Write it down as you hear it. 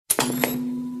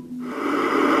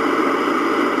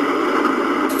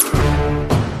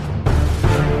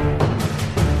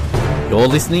You're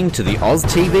listening to the Oz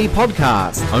TV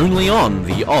podcast, only on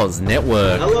the Oz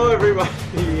Network. Hello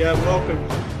everybody, welcome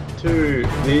to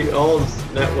the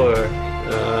Oz Network,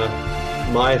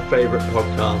 my favourite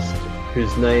podcast,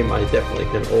 whose name I definitely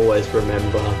can always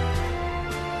remember.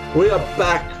 We are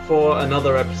back for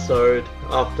another episode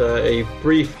after a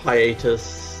brief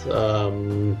hiatus,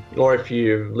 or if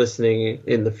you're listening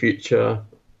in the future,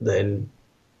 then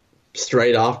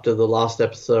straight after the last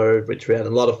episode, which we had a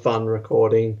lot of fun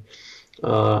recording.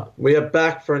 We are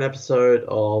back for an episode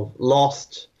of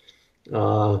Lost,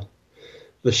 the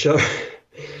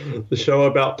show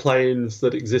about planes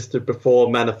that existed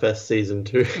before Manifest Season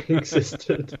 2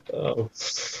 existed,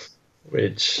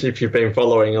 which, if you've been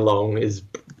following along, is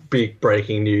big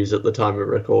breaking news at the time of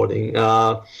recording.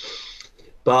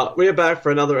 But we are back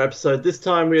for another episode. This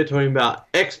time we are talking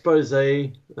about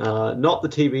Exposé, not the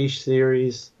TV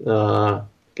series,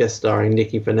 guest starring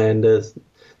Nikki Fernandez,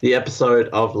 the episode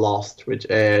of Lost, which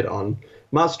aired on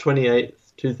March 28th,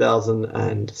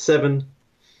 2007,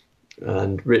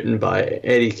 and written by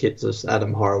Eddie Kitsis,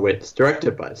 Adam Horowitz,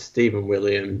 directed by Stephen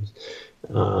Williams.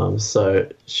 So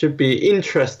it should be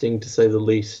interesting, to say the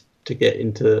least, to get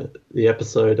into the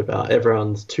episode about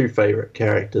everyone's two favourite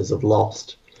characters of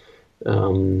Lost.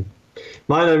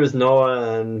 My name is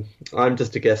Noah, and I'm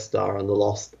just a guest star on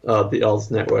the Oz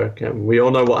Network, and we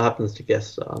all know what happens to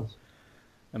guest stars.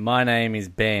 And my name is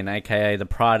Ben, aka the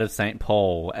Pride of St.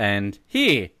 Paul, and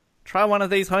here, try one of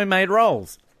these homemade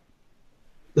rolls.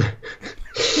 The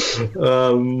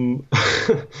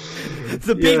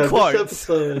big quotes.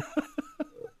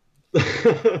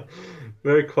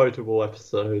 Very quotable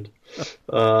episode.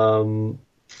 A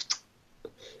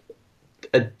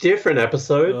different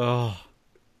episode. Oh.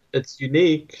 It's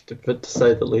unique, to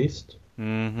say the least.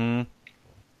 Mm-hmm.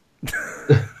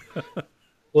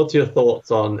 What's your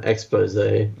thoughts on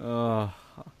Exposé? Oh,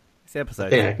 this episode. I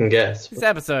think I can guess. This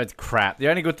episode's crap. The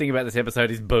only good thing about this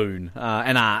episode is Boone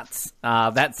and Arts.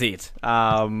 That's it.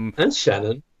 And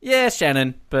Shannon. Yeah,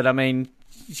 Shannon. But, I mean,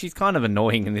 she's kind of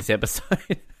annoying in this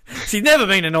episode. She's never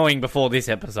been annoying before this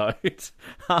episode.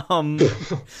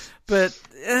 But,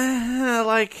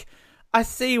 I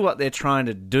see what they're trying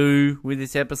to do with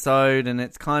this episode, and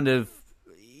it's kind of...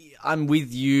 I'm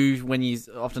with you when you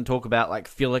often talk about, like,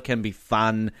 filler can be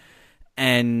fun,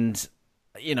 and,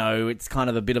 you know, it's kind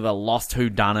of a bit of a lost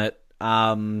whodunit.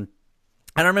 And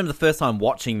I remember the first time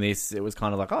watching this, it was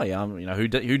kind of like, oh, yeah, who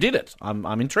did it? I'm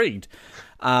intrigued.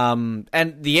 And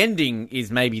the ending is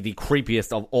maybe the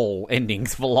creepiest of all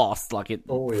endings for Lost. Like, it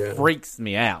freaks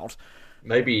me out.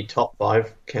 Maybe top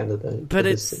 5 candidate. But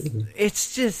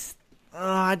it's just...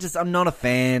 I'm not a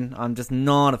fan. I'm just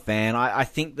not a fan. I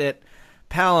think that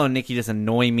Paulo and Nikki just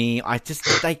annoy me.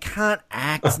 They can't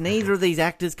act. Neither of these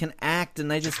actors can act, and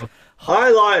they just...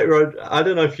 I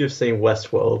don't know if you've seen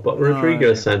Westworld, but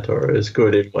Rodrigo Santoro is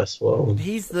good in Westworld.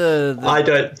 He's the... I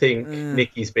don't think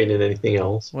Nikki's been in anything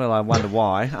else. Well, I wonder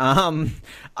why.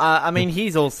 I mean,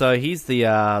 he's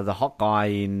the hot guy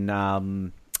in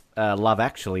Love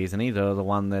Actually, isn't he? The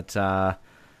one that...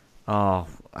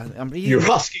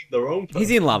 You're asking the wrong person.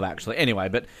 He's in Love Actually. Anyway,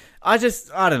 but I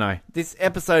don't know. This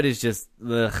episode is just...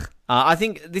 ugh. I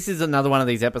think this is another one of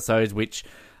these episodes which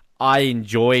I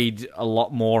enjoyed a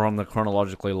lot more on the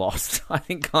Chronologically Lost. I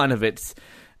think kind of it's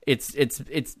a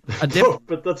different...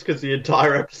 But that's because the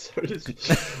entire episode is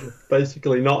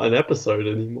basically not an episode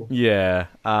anymore. Yeah.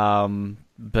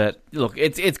 But look,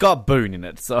 it's got Boone in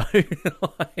it, so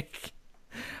like...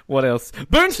 What else?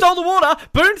 Boone stole the water!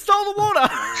 Boone stole the water!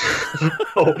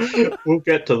 Oh, we'll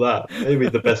get to that. Maybe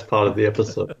the best part of the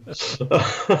episode.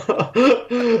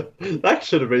 That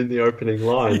should have been the opening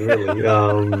line,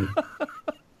 really.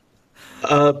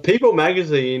 People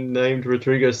magazine named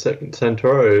Rodrigo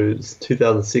Santoro's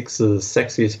 2006's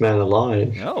Sexiest Man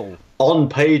Alive. Oh. On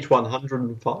page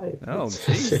 105. Oh,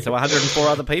 geez. So 104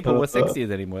 other people were sexier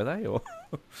than him, were they? Or...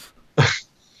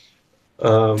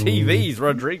 TV's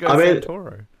Rodrigo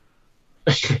Santoro.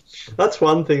 That's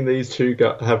one thing these two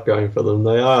have going for them.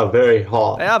 They are very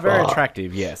hot. They are very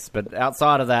attractive, yes. But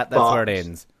outside of that, that's where it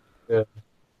ends. Yeah.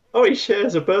 Oh, he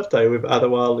shares a birthday with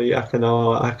Adewale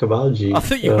Akinola Akabaji. I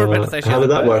thought you were about to say how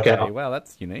did that work out? Wow,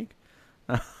 that's unique.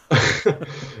 Played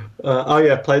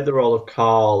the role of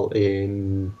Carl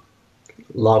in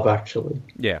Love Actually.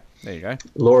 Yeah, there you go.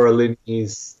 Laura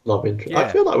Linney's love interest. Yeah. I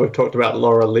feel like we've talked about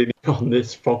Laura Linney on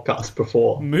this podcast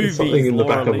before. Movies,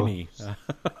 Laura Linney.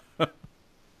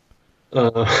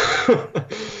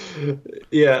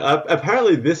 Yeah,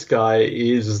 apparently this guy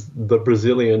is the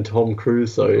Brazilian Tom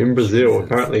Cruise. So in Brazil, Jesus.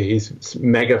 apparently he's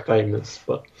mega famous.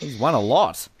 But He's won a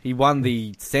lot. He won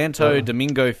the Santo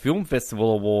Domingo Film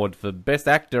Festival Award for Best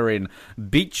Actor in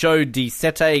Bicho de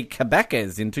Sete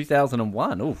Cabacas in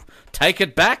 2001. Ooh, take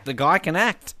it back. The guy can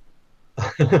act.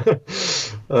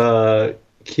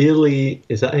 Kiele,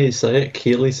 is that how you say it?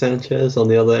 Kiele Sanchez, on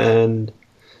the other hand,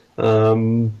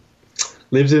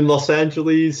 lives in Los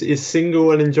Angeles, is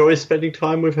single, and enjoys spending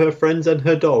time with her friends and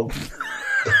her dog.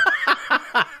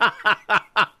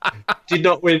 Did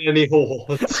not win any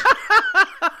awards.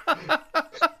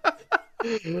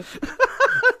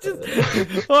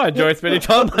 I enjoy spending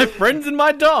time with my friends and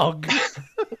my dog.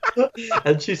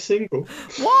 And she's single.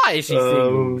 Why is she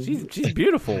single? She's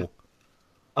beautiful.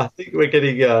 I think we're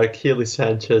getting Kiele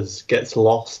Sanchez Gets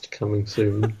Lost coming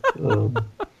soon.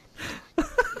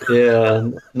 Yeah,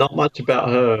 not much about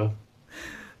her.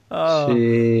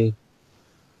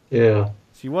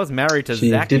 She was married to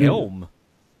Zach Helm,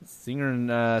 singer and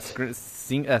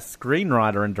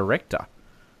screenwriter and director.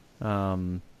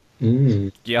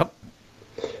 Yep.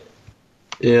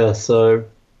 Yeah, so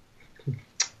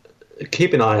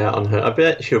keep an eye out on her. I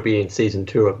bet she'll be in season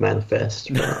 2 of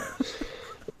Manifest. But...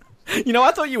 You know,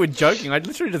 I thought you were joking. I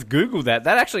literally just Googled that.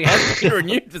 That actually has been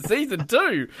renewed for season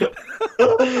 2.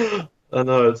 I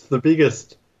know, it's the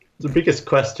biggest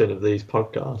question of these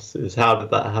podcasts is how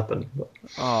did that happen?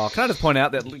 Oh, can I just point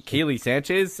out that Kiele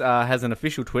Sanchez has an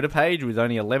official Twitter page with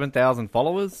only 11,000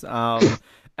 followers.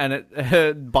 And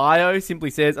her bio simply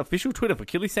says, official Twitter for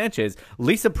Kiele Sanchez,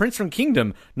 Lisa Prince from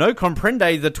Kingdom, no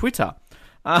comprende the Twitter.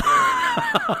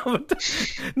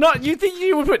 Not you think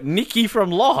you would put Nikki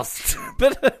from Lost,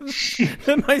 but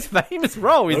her most famous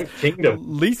role is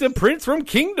Kingdom. Lisa Prince from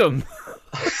Kingdom.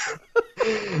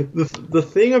 The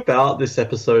thing about this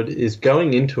episode is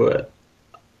going into it,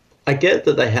 I get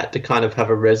that they had to kind of have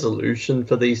a resolution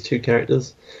for these two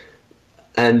characters,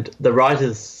 and the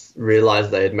writers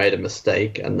realized they had made a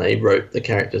mistake and they wrote the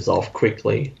characters off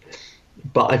quickly.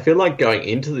 But I feel like going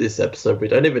into this episode, we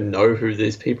don't even know who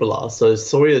these people are. So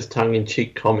Sawyer's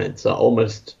tongue-in-cheek comments are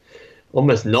almost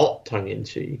not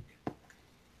tongue-in-cheek.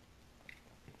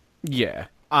 Yeah.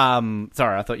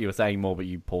 Sorry, I thought you were saying more, but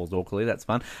you paused awkwardly. That's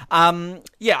fun.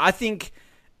 Yeah, I think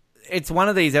it's one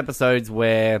of these episodes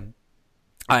where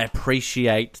I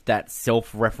appreciate that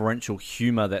self-referential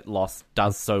humor that Lost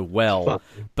does so well,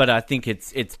 but I think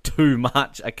it's too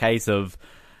much a case of,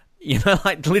 you know,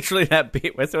 like literally that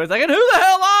bit where someone's like, and who the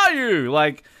hell are you?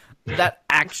 Like, that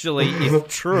actually is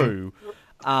true.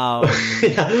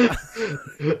 Yeah.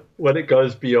 When it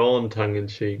goes beyond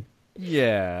tongue-in-cheek.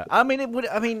 Yeah. I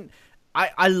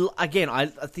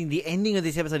think the ending of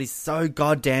this episode is so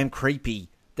goddamn creepy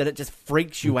that it just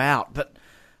freaks you out. But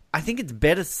I think it's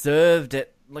better served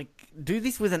at, like, do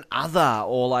this with an other,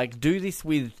 or, like, do this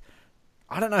with,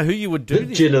 I don't know who you would do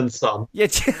this. Jin and Son. Yeah,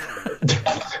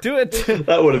 do it.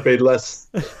 That would have been less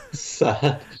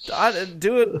sad.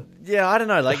 Do it. Yeah, I don't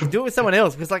know. Like, do it with someone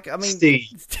else, because, like, I mean, Steve.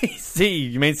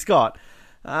 You mean Scott?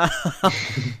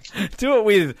 Do it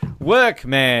with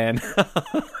Workman.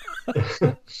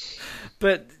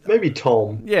 But maybe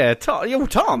Tom. Yeah, Tom. Yeah, well,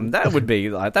 Tom. That would be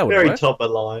like that would very work. top of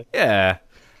line. Yeah.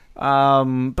 But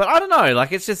I don't know.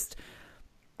 Like, it's just,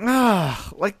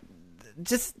 like.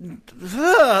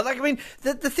 I mean,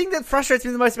 the thing that frustrates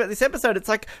me the most about this episode, it's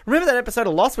like, remember that episode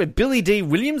of Lost where Billy Dee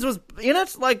Williams was in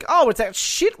it? Like, oh, it's that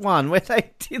shit one where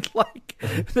they did, like,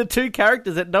 the two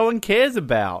characters that no one cares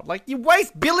about. Like, you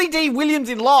waste Billy Dee Williams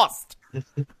in Lost.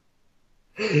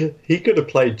 He could have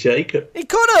played Jacob. He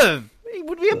could have. He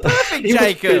would be a perfect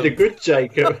Jacob. He would be a good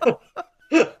Jacob.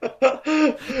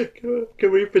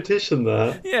 Can we petition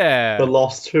that? Yeah. For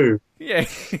Lost 2. Yeah.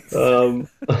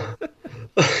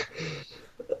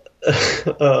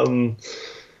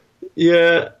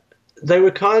 Yeah, they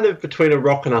were kind of between a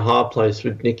rock and a hard place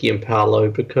with Nikki and Paulo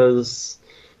because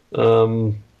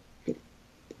annoying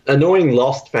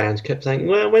Lost fans kept saying,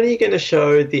 well, when are you going to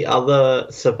show the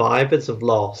other survivors of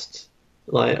Lost,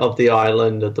 like, of the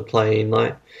island, of the plane?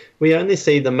 Like, we only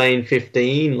see the main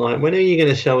 15. Like, when are you going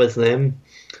to show us them?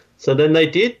 So then they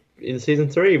did in season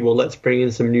 3. Well, let's bring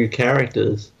in some new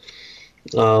characters.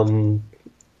 I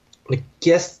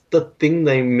guess the thing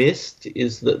they missed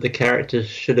is that the characters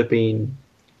should have been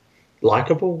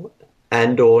likable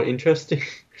and or interesting.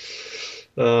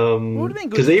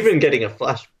 Because even getting a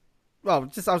flash... Well, I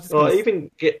was just or even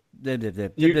get...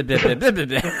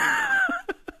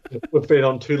 We've been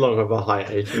on too long of a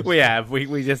hiatus. We have.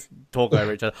 We just talk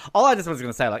over each other. All I just was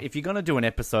going to say, like, if you're going to do an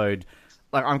episode...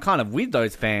 Like, I'm kind of with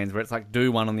those fans where it's like,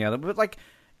 do one on the other. But, like,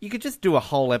 you could just do a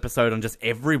whole episode on just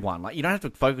everyone. Like, you don't have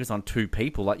to focus on two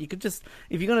people. Like, you could just,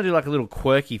 if you're going to do like a little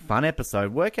quirky, fun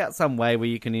episode, work out some way where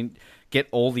you can get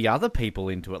all the other people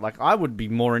into it. Like, I would be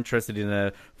more interested in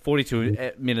a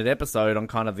 42-minute episode on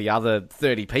kind of the other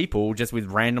 30 people, just with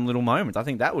random little moments. I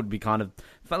think that would be kind of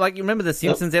fun. Like, you remember the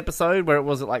Simpsons episode where it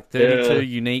was like 32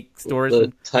 unique stories?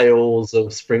 The Tales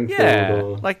of Springfield.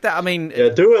 Yeah, like that. I mean... Yeah,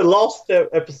 do a lost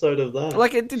episode of that.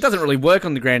 Like, it doesn't really work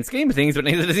on the grand scheme of things, but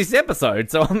neither does this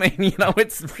episode. So, I mean, you know,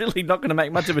 it's really not going to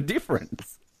make much of a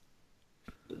difference.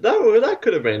 That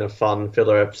could have been a fun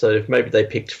filler episode if maybe they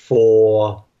picked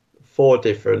four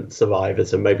different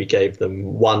survivors and maybe gave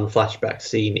them one flashback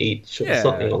scene each or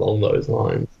something along those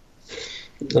lines.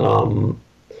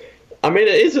 I mean,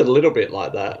 it is a little bit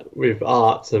like that with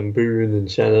Arts and Boone and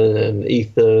Shannon and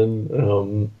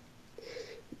Ethan,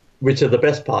 which are the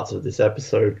best parts of this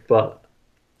episode. But,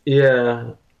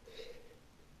 yeah,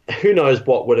 who knows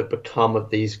what would have become of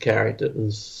these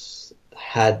characters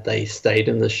had they stayed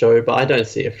in the show. But I don't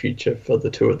see a future for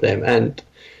the two of them. And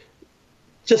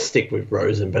just stick with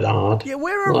Rose and Bernard. Yeah,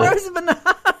 where are Rose and Bernard?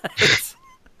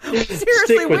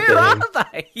 Seriously, where are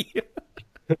they?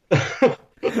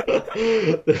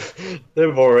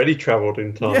 They've already travelled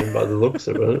in time by the looks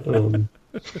of it.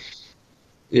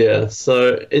 Yeah,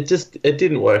 so it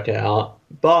didn't work out.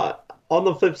 But on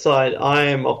the flip side, I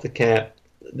am of the camp.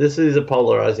 This is a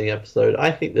polarizing episode.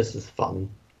 I think this is fun.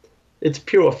 It's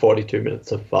pure 42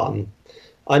 minutes of fun.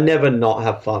 I never not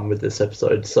have fun with this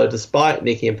episode. So despite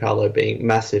Nikki and Paulo being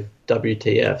massive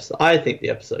WTFs, I think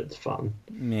the episode's fun.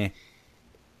 Meh.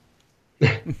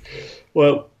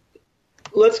 Well,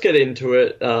 let's get into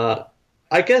it. I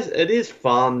guess it is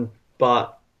fun,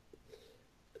 but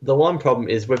the one problem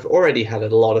is we've already had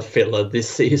a lot of filler this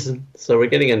season. So we're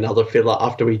getting another filler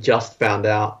after we just found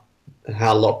out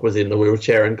how Locke was in the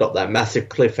wheelchair and got that massive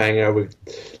cliffhanger with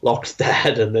Locke's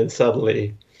dad, and then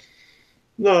suddenly...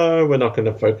 No, we're not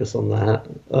going to focus on that.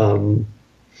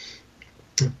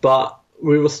 But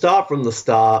we will start from the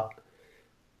start,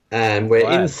 and we're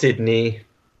in Sydney.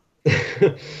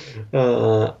 The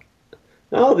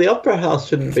Opera House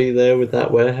shouldn't be there with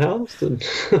that warehouse.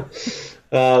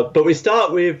 But we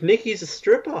start with Nikki's a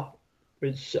stripper,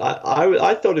 which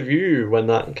I thought of you when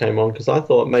that came on, because I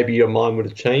thought maybe your mind would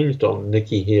have changed on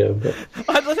Nikki here. But,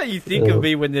 I love how you think of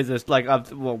me when there's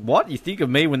what? You think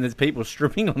of me when there's people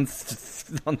stripping on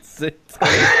set?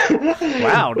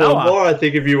 Wow, no. Well, more I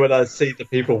think of you when I see the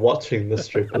people watching the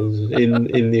strippers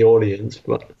in the audience.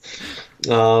 But,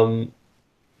 and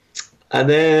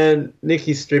then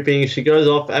Nikki's stripping, she goes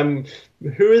off, and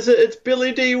who is it? It's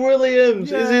Billy Dee Williams.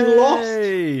 Yay! Is in Lost.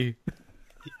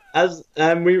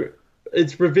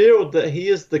 It's revealed that he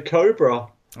is the Cobra.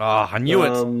 Oh, I knew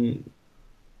it.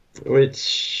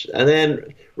 And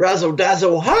then razzle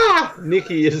dazzle, ha!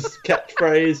 Nikki is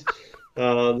catchphrase.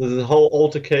 There's a whole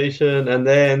altercation, and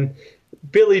then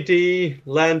Billy Dee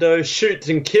Lando shoots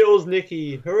and kills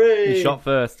Nikki. Hooray! He shot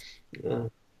first. The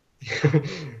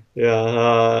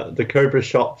Cobra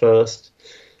shot first.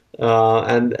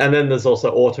 And then there's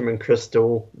also Autumn and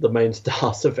Crystal, the main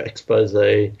stars of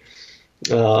Exposé.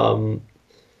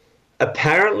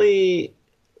 Apparently,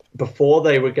 before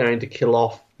they were going to kill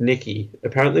off Nikki,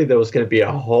 apparently there was going to be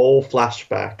a whole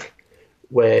flashback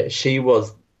where she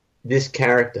was this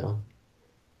character,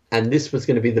 and this was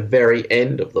going to be the very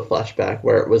end of the flashback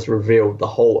where it was revealed the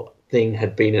whole thing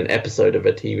had been an episode of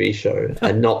a TV show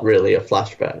and not really a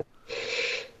flashback.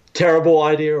 Terrible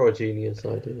idea or genius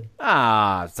idea?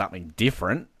 Something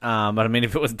different. But I mean,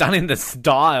 if it was done in the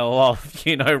style of,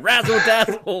 razzle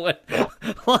dazzle,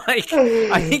 like,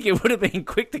 I think it would have been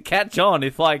quick to catch on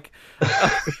if, like,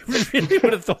 we really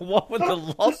would have thought, what were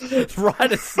the lost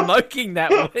writers smoking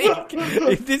that week?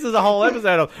 If this is a whole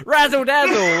episode of razzle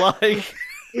dazzle, like.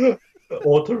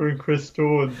 Autumn and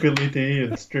Crystal and Billy Dee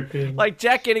and stripping. Like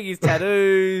Jack getting his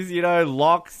tattoos,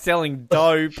 Locke selling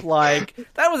dope, like,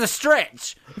 that was a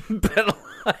stretch. But,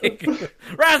 like,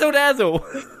 razzle dazzle.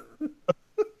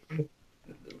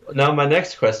 Now, my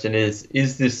next question is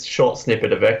this short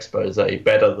snippet of Exposé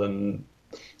better than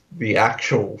the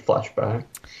actual flashback?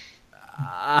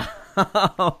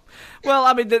 Well,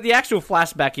 I mean, the actual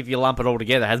flashback, if you lump it all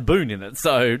together, has Boone in it,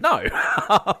 so no.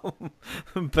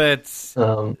 But...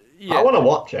 Yeah. I want to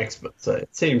watch Exposé.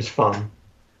 It seems fun.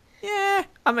 Yeah,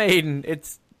 I mean,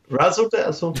 it's... Razzle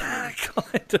dazzle.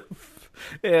 Kind of.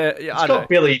 Yeah, it's got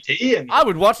Billy Dee. And I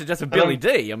would watch it just for Billy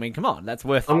Dee. I mean, come on, that's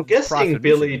worth... I'm guessing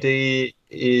Billy Dee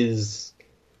is...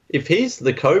 If he's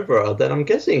the Cobra, then I'm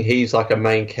guessing he's like a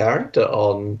main character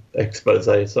on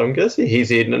Exposé. So I'm guessing he's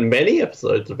in many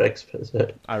episodes of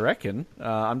Exposé. I reckon.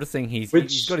 I'm just saying he's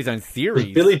got his own theories.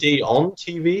 Was Billy Dee on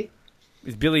TV?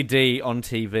 Is Billy Dee on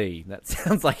TV? That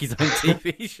sounds like his own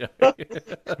TV show.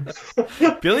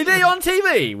 Billy Dee on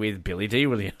TV with Billy Dee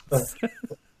Williams.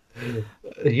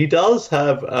 He does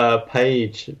have a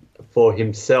page for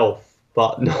himself,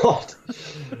 but not.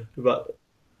 But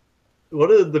what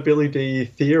are the Billy Dee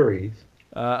theories?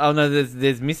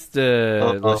 There's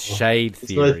Mr. Lashade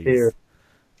theories.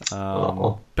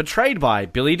 Portrayed by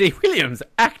Billy Dee Williams,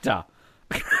 actor.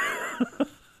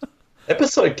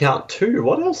 Episode count 2.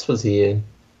 What else was he in?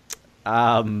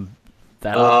 Gion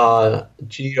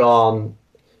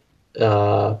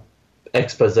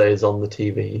Exposés on the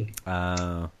TV.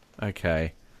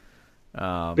 Okay.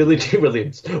 Billy Dee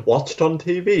Williams, watched on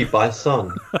TV by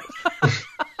son.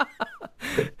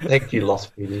 Thank you,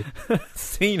 Lost PD.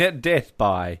 Seen at death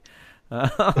by.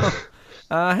 Has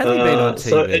he been on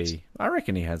TV? I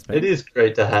reckon he has been. It is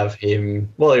great to have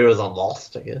him. Well, he was on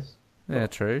Lost, I guess. Yeah,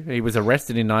 true. He was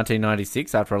arrested in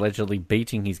 1996 after allegedly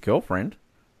beating his girlfriend.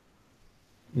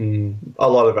 A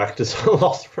lot of actors are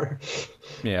Lost for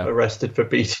arrested for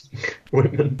beating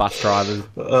women. Bus drivers.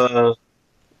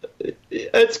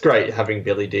 It's great having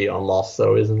Billy Dee on Lost,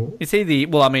 though, isn't it? Is he the...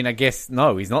 Well, I mean, I guess,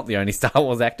 no, he's not the only Star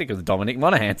Wars actor, because Dominic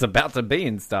Monaghan's about to be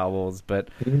in Star Wars, but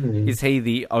is he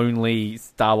the only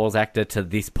Star Wars actor to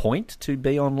this point to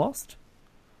be on Lost?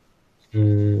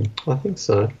 I think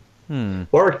so.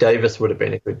 Warwick Davis would have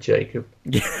been a good Jacob.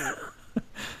 Yeah.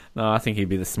 No, I think he'd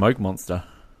be the smoke monster.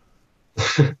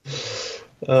 I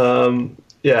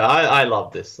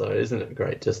love this, though. Isn't it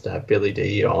great just to have Billy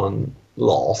Dee on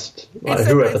Lost? Like,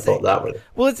 whoever thought that would...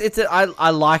 Well,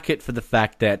 I like it for the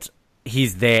fact that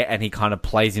he's there and he kind of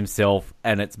plays himself,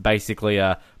 and it's basically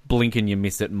a blink and you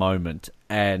miss it moment.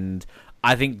 And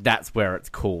I think that's where it's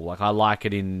cool. Like, I like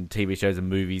it in TV shows and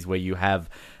movies where you have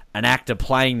an actor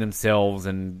playing themselves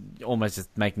and almost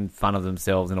just making fun of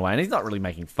themselves in a way. And he's not really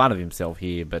making fun of himself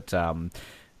here, but I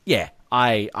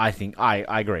think I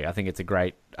agree. I think it's a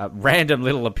great random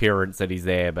little appearance that he's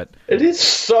there, but it is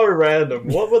so random.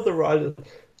 What were the writers?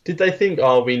 Did they think,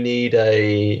 we need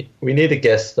a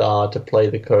guest star to play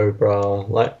the Cobra?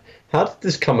 Like, how did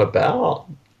this come about?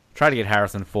 Try to get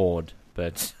Harrison Ford,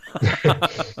 but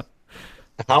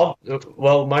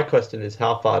Well, my question is,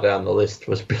 how far down the list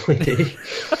was Billy Dee?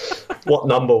 What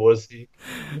number was he?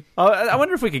 I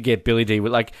wonder if we could get Billy Dee.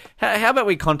 Like, how about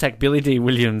we contact Billy Dee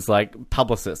Williams, like,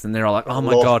 publicists, and they're all like, "Oh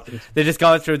my god!" They're just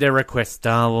going through their requests: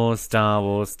 Star Wars, Star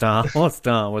Wars, Star Wars,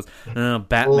 Star Wars,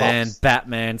 Batman, Lost.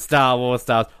 Batman, Star Wars,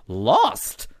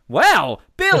 Lost. Wow,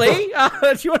 Billy,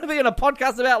 do you want to be on a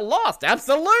podcast about Lost?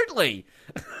 Absolutely.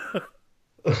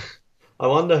 I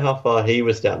wonder how far he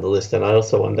was down the list, and I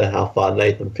also wonder how far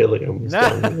Nathan Fillion was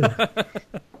down the list.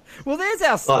 Well, there's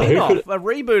our spin-off, a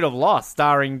reboot of Lost,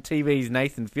 starring TV's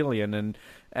Nathan Fillion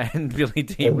and Billy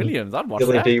Dee Williams. I'd watch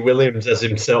Billy that. Dee Williams as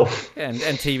himself. And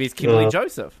TV's Kimberly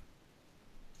Joseph.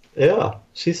 Yeah,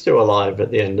 she's still alive at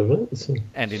the end of it. So.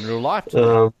 And in real life,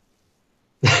 too.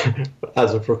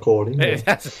 As of recording. Yeah.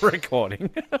 As of recording.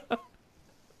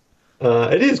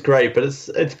 It is great, but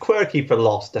it's quirky for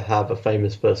Lost to have a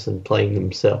famous person playing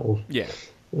themselves. Yeah.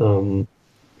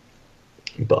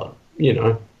 But,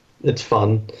 it's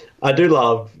fun. I do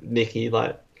love Nikki.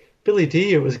 Like, Billy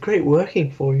Dee, it was great working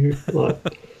for you.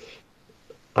 Like,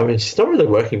 I mean, she's not really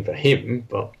working for him,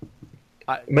 but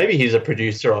maybe he's a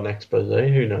producer on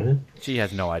Exposé. Who knows? She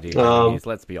has no idea who he is,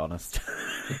 let's be honest.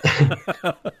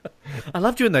 I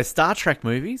loved you in those Star Trek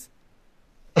movies.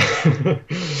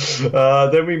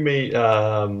 Then we meet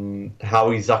Howie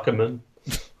Zuckerman,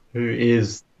 who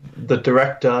is the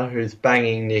director who's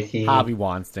banging Nikki. Harvey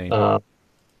Weinstein.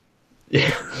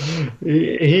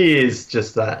 He is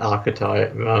just that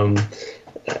archetype.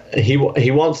 He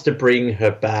wants to bring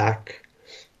her back,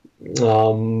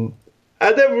 and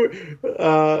then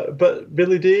but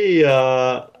Billy Dee.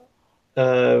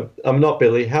 I'm not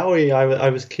Billy. Howie, I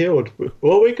was killed.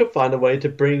 Well, we could find a way to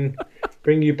bring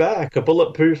you back, a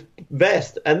bulletproof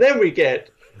vest. And then we get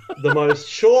the most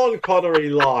Sean Connery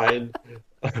line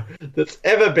that's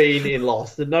ever been in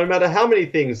Lost. And no matter how many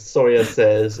things Sawyer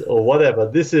says or whatever,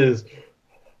 this is,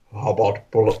 how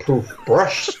about bulletproof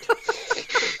breast?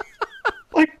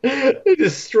 Like, it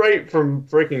is straight from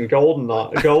freaking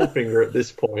Goldfinger at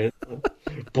this point.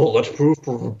 Bulletproof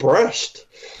breast.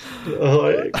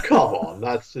 Come on,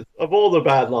 that's just, of all the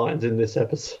bad lines in this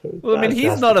episode. Well, I mean,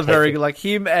 he's not a very, like,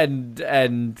 him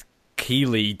and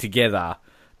Kiele together.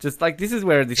 Just, like, this is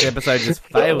where this episode just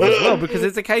fails as well, because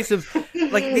it's a case of,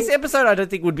 like, this episode I don't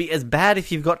think would be as bad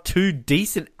if you've got two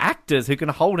decent actors who can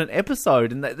hold an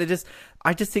episode, and they're just,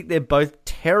 I just think they're both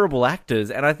terrible actors,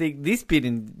 and I think this bit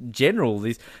in general,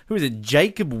 who is it,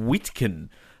 Jacob Whitkin,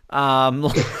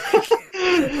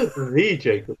 The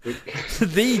Jacob Whitcomb.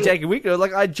 The Jacob Whitcomb.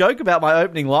 Like, I joke about my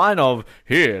opening line of,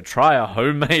 here, try a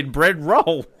homemade bread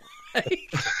roll.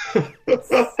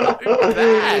 So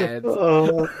bad.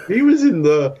 He was in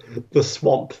the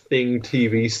Swamp Thing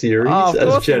TV series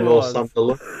as General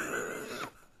Sunderland.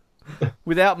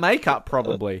 Without makeup,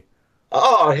 probably.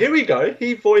 Oh, here we go.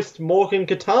 He voiced Morgan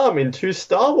Katam in 2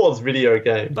 Star Wars video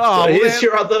games. Oh, so here's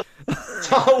your other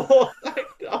Star Wars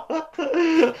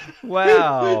actor.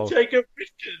 Wow. Jacob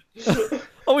Richards.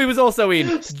 Oh, he was also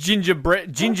in Ginger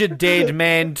Dead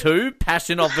Man 2,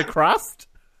 Passion of the Crust.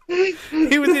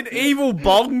 He was in Evil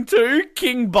Bong 2,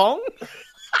 King Bong.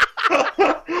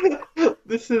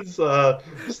 This is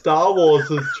Star Wars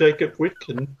as Jacob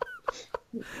Whitcomb.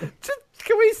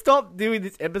 Can we stop doing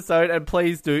this episode and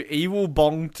please do Evil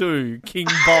Bong 2, King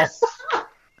Bong?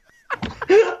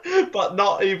 But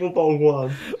not Evil Bong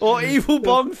 1. Or Evil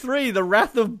Bong 3, The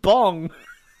Wrath of Bong.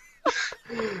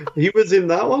 He was in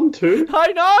that one too?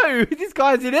 I know! This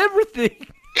guy's in everything!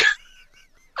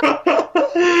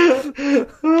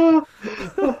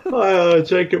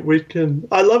 Jacob Whitcomb.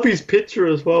 I love his picture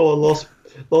as well on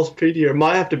Lostpedia. It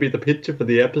might have to be the picture for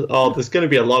the episode. Oh, there's going to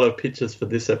be a lot of pictures for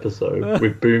this episode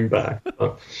with Boone back.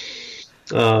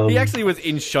 He actually was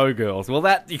in Showgirls. Well,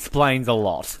 that explains a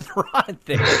lot right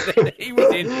there. He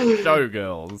was in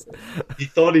Showgirls. He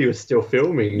thought he was still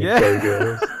filming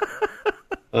Showgirls.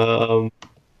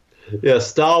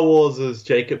 Star Wars as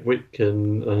Jacob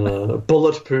Whitcomb.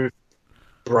 Bulletproof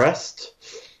breast.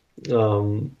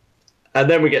 And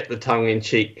then we get the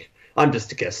tongue-in-cheek, I'm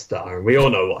just a guest star, and we all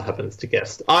know what happens to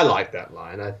guests. I like that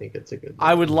line. I think it's a good line.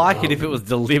 I would like it if it was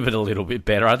delivered a little bit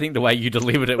better. I think the way you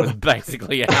delivered it was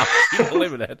basically how you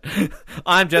delivered it.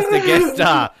 I'm just a guest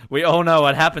star. We all know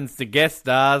what happens to guest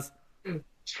stars.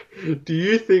 Do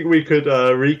you think we could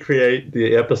recreate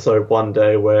the episode one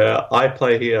day where I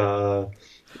play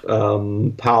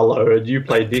Paulo and you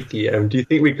play Nikki, and do you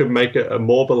think we could make it a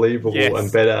more believable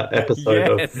and better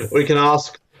episode? We can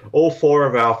ask all 4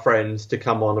 of our friends to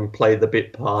come on and play the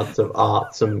bit parts of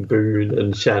Arts and Boone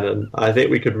and Shannon. I think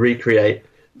we could recreate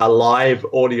a live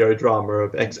audio drama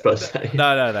of Exposé.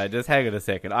 No. Just hang on a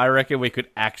second. I reckon we could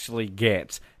actually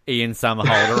get Ian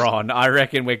Somerhalder on. I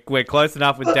reckon we're close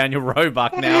enough with Daniel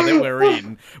Roebuck now that we're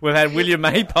in. We've had William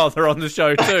Maypother on the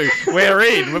show too. We're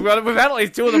in. We've had at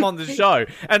least 2 of them on the show.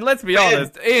 And let's be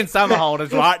honest, Ian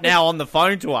Somerhalder's right now on the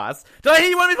phone to us. Do I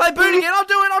hear you want me to play Boone again? I'll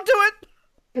do it.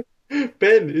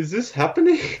 Ben, is this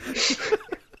happening?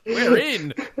 We're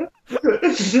in.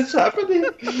 Is this happening?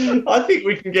 I think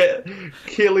we can get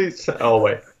Kiele. Oh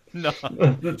wait, no,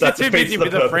 that's too busy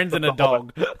with the friends and a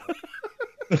dog.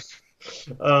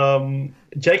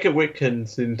 Jacob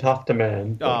Whitcomb's in Tough to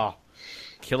Man. Oh,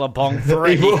 Killer Bong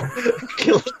 3,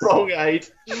 Killer Bong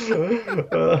 8.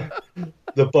 The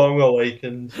Bong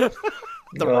Awakens.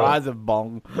 The Rise of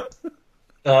Bong.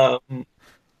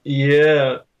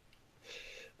 Yeah.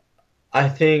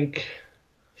 I'm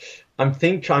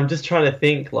just trying to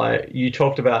think, like, you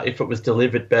talked about if it was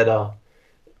delivered better.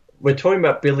 We're talking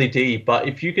about Billy Dee, but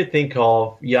if you could think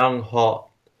of young, hot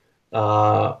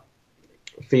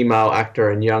female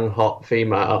actor and young, hot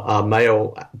female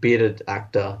male bearded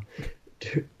actor,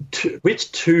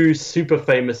 which 2 super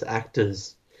famous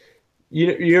actors?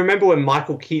 You remember when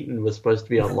Michael Keaton was supposed to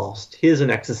be on Lost? Here's an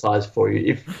exercise for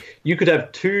you. If you could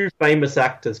have 2 famous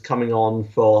actors coming on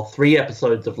for 3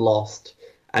 episodes of Lost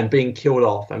and being killed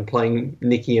off and playing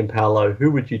Nikki and Paulo, who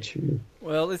would you choose?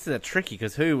 Well, this is tricky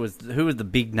because who was the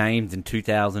big names in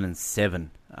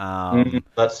 2007?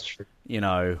 That's true. You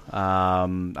know, I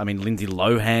mean, Lindsay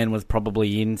Lohan was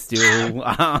probably in still.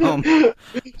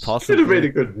 Possibly. Could have been a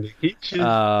good Nikki.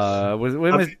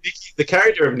 The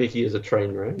character of Nikki is a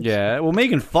train wreck. Yeah, well,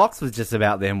 Megan Fox was just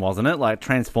about then, wasn't it? Like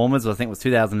Transformers, I think, was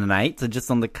 2008, so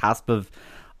just on the cusp of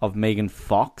Megan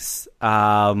Fox.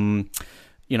 You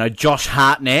know, Josh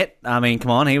Hartnett. I mean,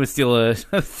 come on, he was still a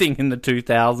thing in the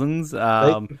 2000s.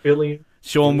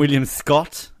 Sean William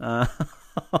Scott.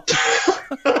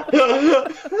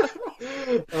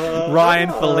 Ryan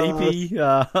Phillippe.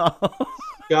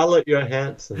 Scarlett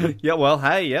Johansson. Yeah, well,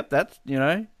 hey, yep, that's she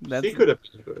could have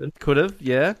been good. Could have,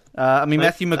 yeah. I mean,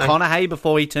 Matthew McConaughey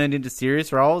before he turned into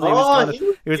serious roles.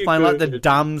 He was playing like the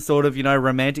dumb sort of,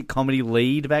 romantic comedy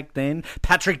lead back then.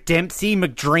 Patrick Dempsey,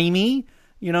 McDreamy.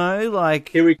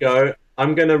 Here we go.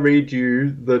 I'm going to read you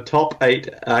the top 8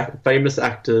 famous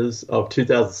actors of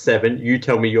 2007. You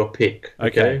tell me your pick.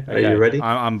 Okay. Are you ready?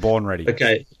 I'm born ready.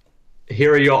 Okay.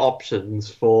 Here are your options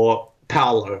for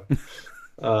Paulo.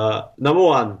 Number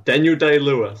 1, Daniel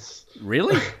Day-Lewis.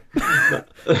 Really?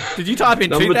 Did you type in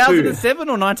 2007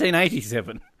 or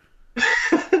 1987?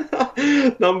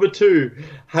 Number 2,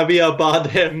 Javier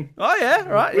Bardem. Oh yeah,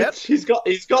 right. Yep. He's got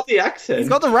the accent. He's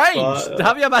got the range.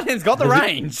 Javier Bardem's got the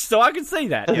range, so I can see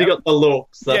that. Has he got the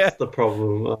looks? That's the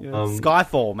problem.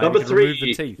 Skyfall, maybe. Number 3, remove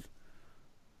the teeth.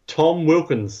 Tom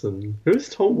Wilkinson. Who's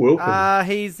Tom Wilkinson?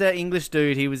 He's the English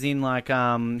dude. He was in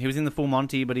he was in the Full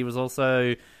Monty, but he was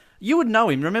also. You would know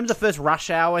him. Remember the first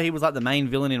Rush Hour? He was like the main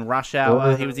villain in Rush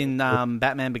Hour. He was in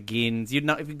Batman Begins. You'd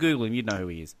know if you Google him, you'd know who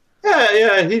he is.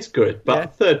 Yeah, he's good.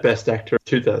 But third best actor of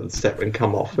 2007,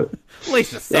 come off it. At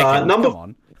least a second. Come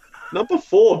on. Number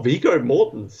 4, Viggo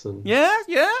Mortensen. Yeah.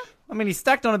 I mean, he's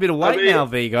stacked on a bit of weight now,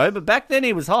 Viggo, but back then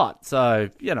he was hot, so,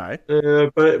 you know.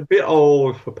 But a bit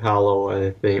old for Paulo,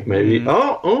 I think, maybe.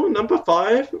 Number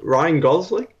 5, Ryan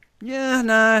Gosling. Yeah,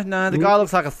 no, the guy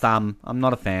looks like a thumb. I'm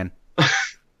not a fan.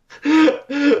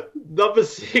 Number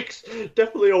 6,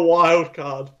 definitely a wild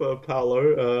card for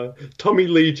Paulo. Tommy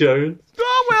Lee Jones.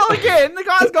 Oh, well, again, the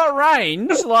guy's got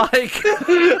range,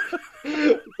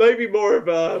 Maybe more of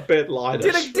a bed liner.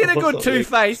 Did a good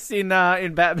Two-Face in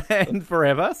Batman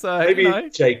Forever, so, maybe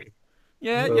Jake.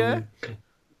 Yeah.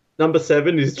 Number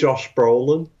 7 is Josh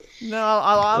Brolin. No,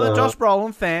 I'm a Josh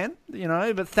Brolin fan, but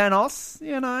Thanos,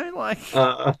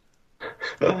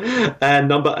 And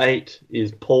number 8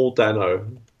 is Paul Dano.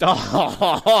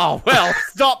 Oh, well,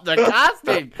 stop the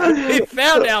casting. He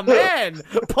found our man,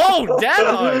 Paul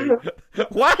Dano.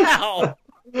 Wow.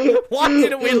 Why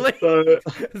didn't we leave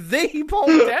the Paul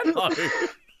Dano?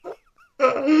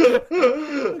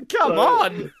 Come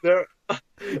on.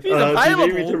 He's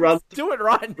available. Do it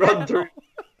right now. Do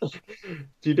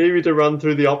you need me to run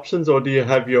through the options, or do you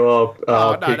have your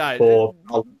pick for...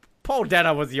 Paul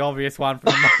Dano was the obvious one for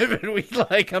the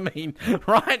moment.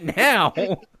 Right now...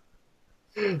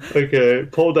 Okay,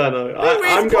 Paul Dano.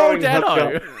 I'm Paul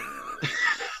Dano?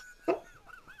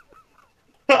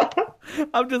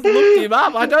 I've just looked him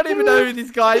up. I don't even know who this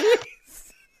guy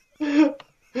is.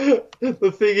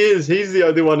 The thing is, he's the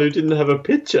only one who didn't have a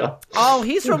picture. Oh,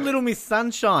 he's from Little Miss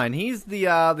Sunshine. He's the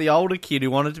older kid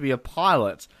who wanted to be a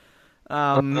pilot.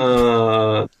 I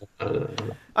know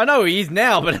who he is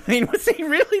now, but I mean, was he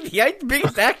really the 8th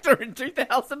biggest actor in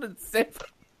 2007?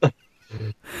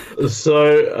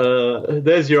 So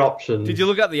there's your option. Did you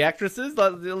look up the actresses?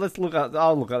 Let's look up.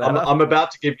 I'll look at that. I'm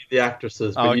about to give you the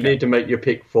actresses, but you need to make your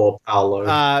pick for Paulo.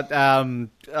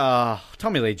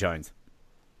 Tommy Lee Jones.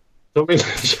 Okay,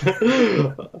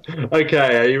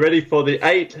 are you ready for the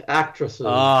 8 actresses?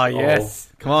 Oh yes,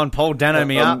 come on, Paul Dano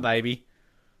me up, baby.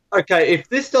 Okay, if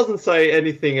this doesn't say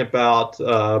anything about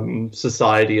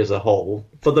society as a whole,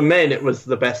 for the men it was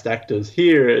the best actors.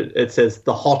 Here it says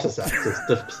the hottest actors.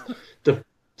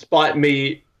 Despite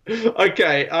me.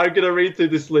 Okay, I'm going to read through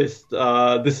this list.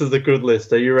 This is a good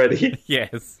list. Are you ready?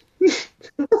 Yes.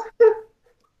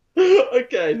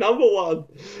 Okay, number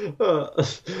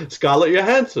 1. Scarlett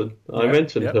Johansson. I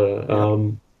mentioned her.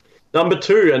 Number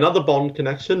 2, another Bond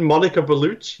connection, Monica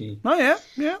Bellucci. Oh, yeah.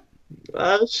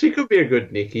 She could be a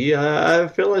good Nikki. I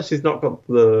feel like she's not got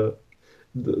the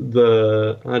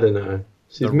I don't know.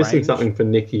 She's missing range? Something for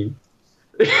Nikki.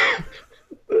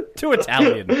 Too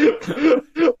Italian.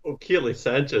 Or Kiele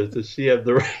Sanchez, does she have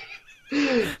the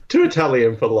range? Too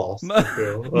Italian for Lost.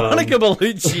 Monica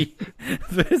Bellucci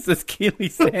versus Kiele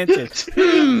Sanchez.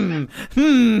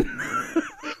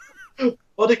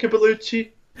 Monica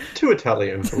Bellucci, too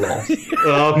Italian for Lost.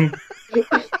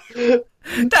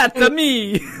 That's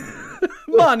me,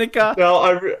 Monica.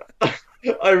 Now,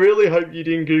 I really hope you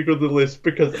didn't Google the list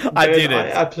because I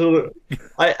didn't.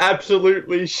 I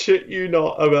absolutely shit you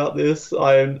not about this.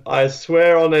 I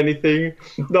swear on anything.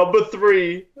 Number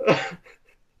 3.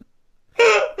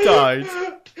 Don't.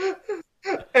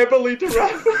 Emily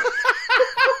Durant.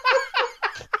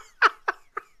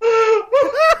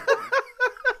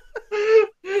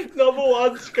 Number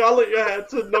 1, Scarlett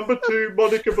Johansson. Number 2,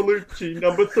 Monica Bellucci.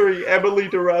 Number 3, Emily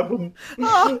DeRavin.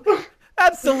 Oh,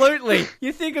 absolutely.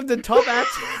 You think of the top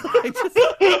actors just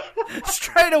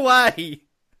straight away.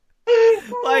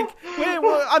 I'm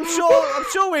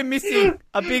sure we're missing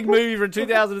a big movie from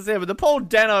 2007. The Paul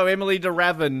Dano, Emily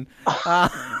DeRavin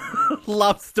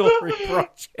love story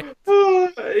project.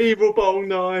 Evil Bong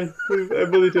 9 with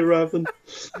Emily DeRavin.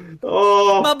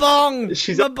 Oh, Mabong!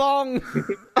 She's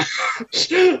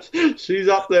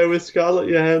up there with Scarlett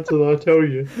Johansson, I tell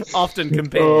you. Often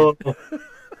compared.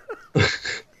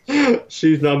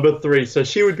 She's number 3, so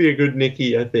she would be a good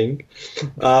Nikki, I think.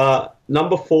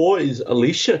 Number 4 is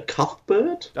Alicia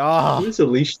Cuthbert. Who's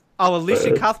Alicia? Oh,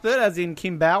 Alicia Cuthbert, as in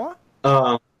Kim Bauer.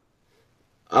 I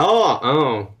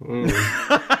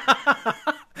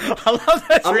love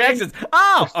those reactions.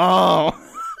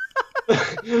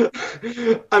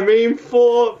 I mean,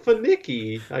 for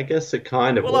Nikki, I guess it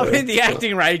kind of Well, works. I mean, the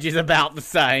acting range is about the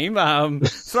same.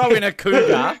 Throw in a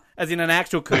cougar, as in an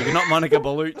actual cougar, not Monica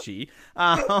Bellucci.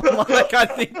 I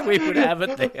think we would have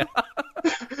it there.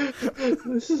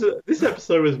 This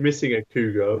episode was missing a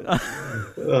cougar.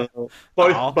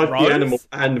 Both the animal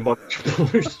and Monica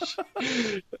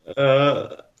Bellucci.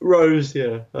 Rose,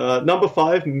 yeah. Number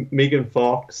 5, Megan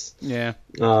Fox. Yeah.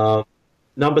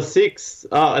 Number 6,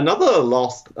 another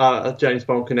lost James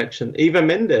Bond connection, Eva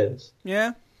Mendes.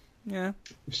 Yeah.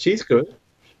 She's good.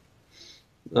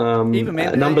 Eva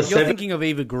Mendes. Number You're 7. thinking of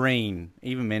Eva Green.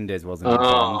 Eva Mendes wasn't in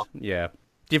Bond. Yeah.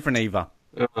 Different Eva.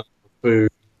 Boo.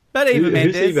 But Eva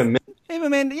Mendes. Eva Mendes? Eva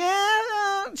Mendes,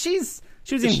 yeah. She was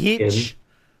in Hitch.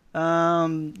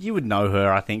 You would know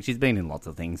her, I think. She's been in lots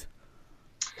of things.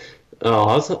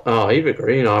 Eva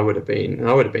Green, I would have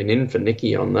been in for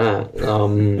Nikki on that.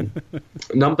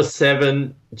 Number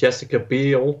 7, Jessica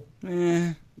Biel.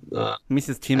 Mrs.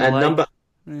 Timberlake. And number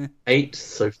 8,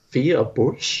 Sophia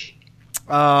Bush.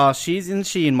 She's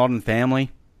in Modern Family.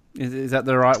 Is that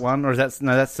the right one, or is that's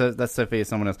Sophia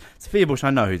someone else? Sophia Bush, I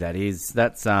know who that is.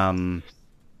 That's her.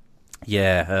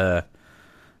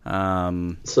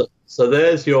 So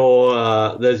there's your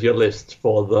list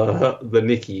for the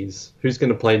Nickies. Who's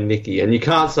going to play Nikki? And you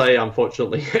can't say,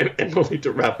 unfortunately, Emily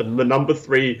de Ravin, the number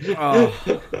 3.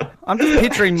 I'm just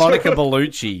picturing Monica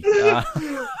Bellucci.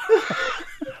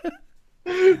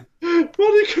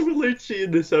 Monica Bellucci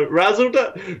in this razzle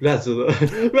the dazzle.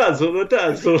 Hey, razzle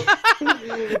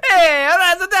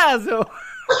dazzle.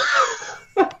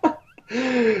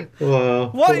 Wow.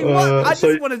 What? I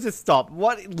just wanted to stop.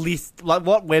 What list? Like,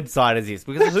 what website is this?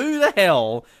 Because who the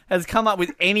hell has come up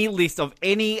with any list of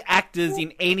any actors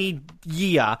in any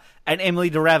year, and Emily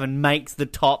de Ravin makes the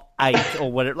top 8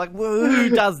 or whatever? Like, who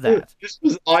does that? This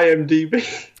was IMDb.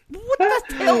 What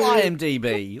the hell,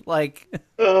 IMDb? Like,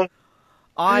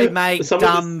 I make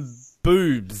dumb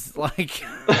boobs. Like,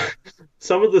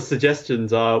 some of the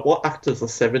suggestions are what actors are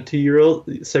 70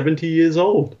 years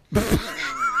old.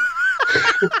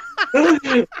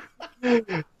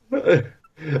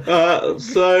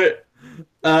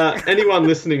 Anyone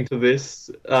listening to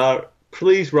this,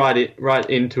 please write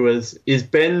into us. Is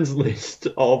Ben's list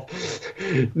of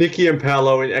Nikki and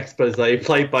Paulo in Exposé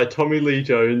played by Tommy Lee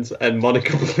Jones and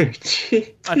Monica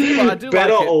Bellucci? I do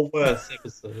better like it. or worse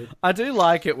episode? I do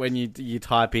like it when you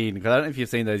type in, because I don't know if you've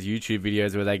seen those YouTube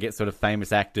videos where they get sort of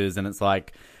famous actors and it's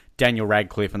like Daniel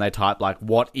Radcliffe, and they type like,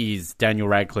 what is Daniel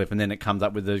Radcliffe, and then it comes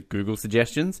up with the Google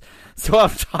suggestions. So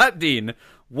I've typed in,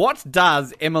 what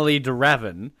does Emily de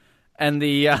Ravin, and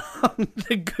the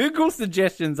Google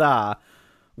suggestions are,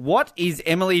 what is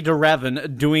Emily de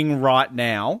Ravin doing right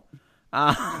now?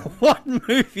 What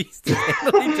movies does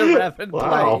Emily de Ravin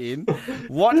play in?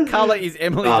 What colour is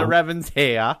Emily de Ravin's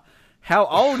hair? How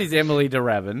old is Emily de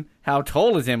Ravin? How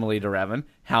tall is Emily de Ravin?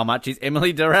 How much is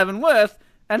Emily de Ravin worth?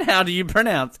 And how do you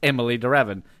pronounce Emily de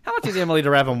Ravin? How much is Emily de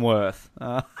Ravin worth?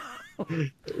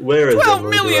 Where is $12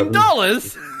 million?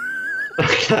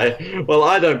 Okay, well,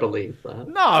 I don't believe that.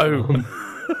 No.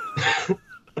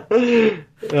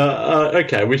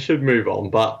 Okay, we should move on.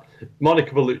 But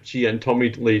Monica Bellucci and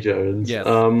Tommy Lee Jones. Yes.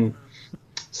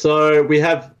 So we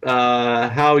have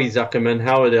Howard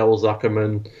L.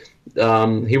 Zuckerman.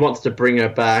 He wants to bring her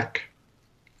back.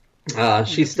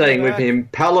 She's staying with him.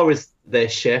 Paulo is their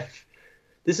chef.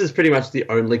 This is pretty much the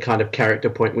only kind of character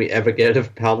point we ever get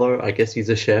of Paulo. I guess he's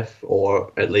a chef,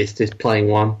 or at least he's playing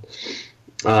one.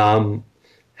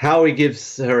 Howie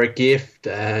gives her a gift,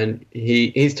 and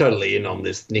he's totally in on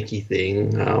this Nikki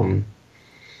thing.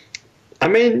 I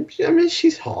mean,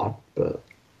 she's hot, but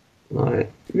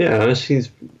she's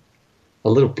a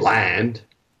little bland.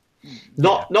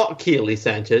 Not Kiele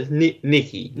Sanchez.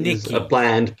 Nikki is a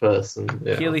bland person.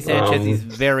 Yeah. Kiele Sanchez is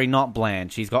very not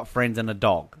bland. She's got friends and a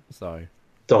dog. So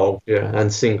dog, yeah,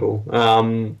 and single.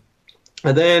 And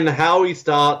then Howie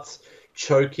starts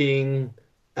choking,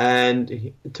 and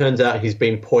it turns out he's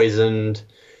been poisoned.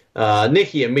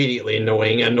 Nikki immediately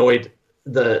annoyed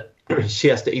that she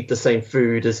has to eat the same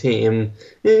food as him.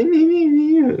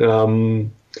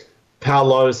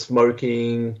 Paulo's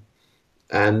smoking,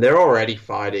 and they're already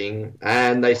fighting,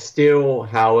 and they steal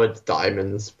Howard's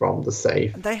diamonds from the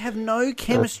safe. They have no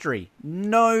chemistry.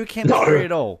 No chemistry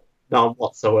at all. None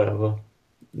whatsoever.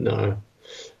 No.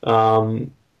 And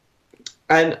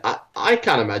I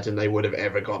can't imagine they would have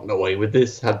ever gotten away with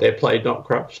this had their play not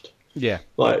crushed. Yeah.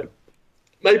 Like,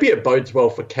 maybe it bodes well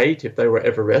for Kate if they were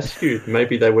ever rescued.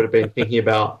 Maybe they would have been thinking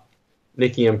about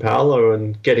Nikki and Paulo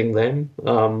and getting them.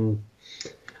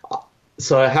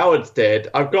 So Howard's dead.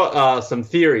 I've got some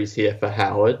theories here for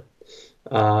Howard.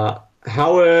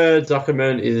 Howard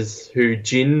Zuckerman is who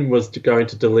Jin was going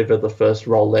to deliver the first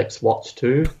Rolex watch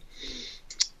to.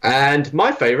 And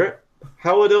my favourite,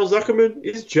 Howard L. Zuckerman,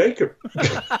 is Jacob.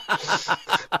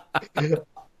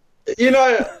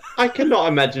 I cannot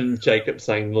imagine Jacob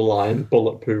saying the line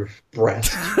 "bulletproof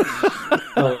breast."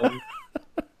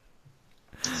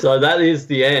 So that is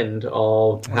the end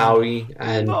of Howie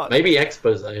and maybe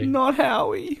Exposé. Not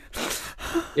Howie.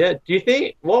 Yeah. Do you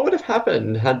think what would have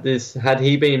happened had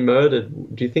he been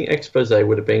murdered? Do you think Exposé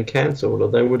would have been cancelled, or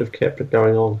they would have kept it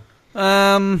going on?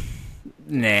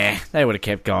 Nah, they would have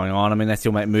kept going on. I mean, they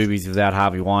still make movies without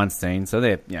Harvey Weinstein, so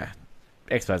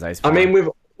Exposé's fine. I mean,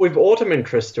 with Autumn and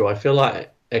Crystal, I feel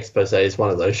like Exposé is one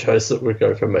of those shows that would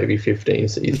go for maybe 15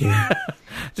 seasons.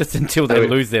 Just until they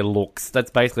lose their looks. That's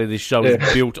basically this show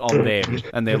is built on them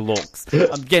and their looks.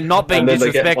 Again, not being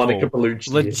disrespectful,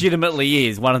 legitimately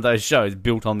is one of those shows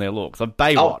built on their looks. Like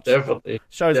Baywatch. Oh, definitely.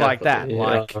 Shows like that. Yeah.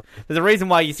 Like, there's a reason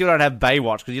why you still don't have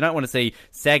Baywatch, because you don't want to see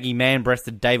saggy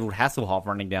man-breasted David Hasselhoff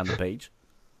running down the beach.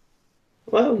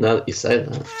 Well, now that you say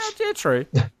that. Yeah, true.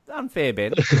 Unfair,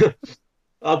 Ben.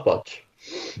 I'd watch.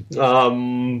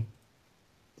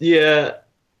 Yeah,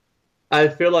 I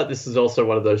feel like this is also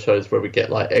one of those shows where we get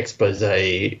like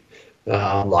Exposé,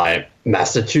 like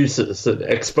Massachusetts, and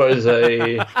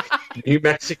Exposé, New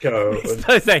Mexico,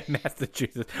 Exposé,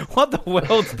 Massachusetts. What the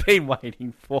world's been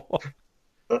waiting for?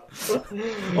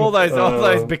 all those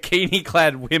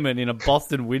bikini-clad women in a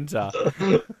Boston winter.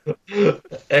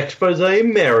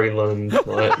 Exposé, Maryland.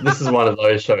 Like, this is one of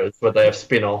those shows where they have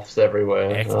spin-offs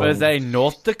everywhere. Exposé,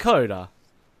 North Dakota.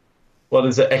 What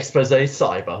is it? Exposé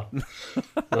Cyber.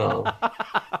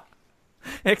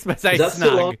 Exposé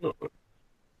Snug.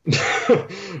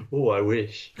 Oh, I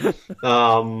wish.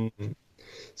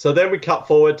 So then we cut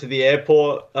forward to the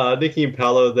airport. Nikki and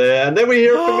Paulo there, and then we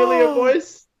hear a familiar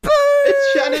voice. Boone!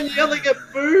 It's Shannon yelling at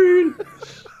Boone.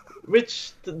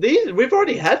 Which we've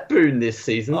already had Boone this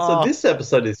season, so this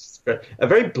episode is great. A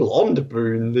very blonde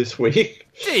Boone this week.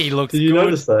 Gee, he looks Did you good.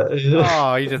 notice that?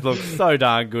 Oh, he just looks so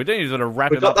darn good. Then he's sort of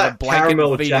wrap We it up got in a that blanket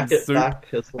caramel and feed him jacket soup. back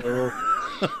as well.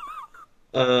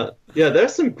 Yeah,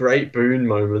 there's some great Boone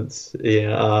moments.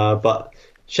 Yeah, but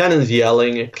Shannon's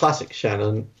yelling, classic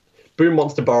Shannon. Boone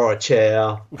wants to borrow a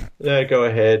chair. Yeah, go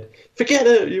ahead. Forget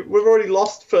it. We've already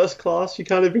lost first class. You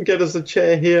can't even get us a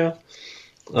chair here.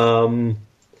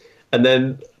 And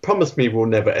then promise me we'll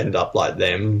never end up like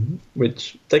them,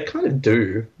 which they kind of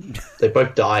do. They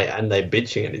both die and they're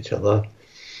bitching at each other.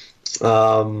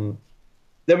 Then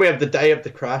we have the day of the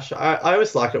crash. I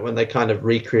always like it when they kind of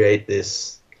recreate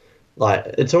this.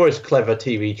 Like, it's always clever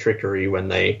TV trickery when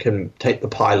they can take the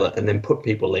pilot and then put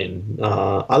people in.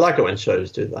 I like it when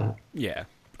shows do that. Yeah,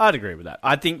 I'd agree with that.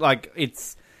 I think, like,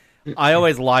 I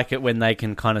always like it when they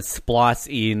can kind of splice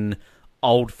in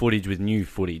old footage with new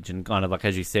footage and kind of, like,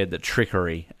 as you said, the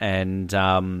trickery. And,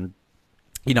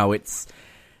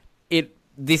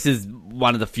 this is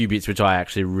one of the few bits which I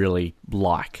actually really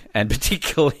like, and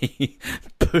particularly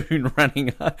Boone running.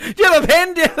 Do you have a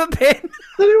pen? Do you have a pen?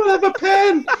 Does anyone have a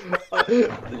pen?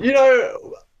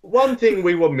 One thing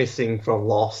we were missing from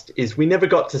Lost is we never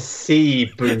got to see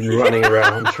Boone running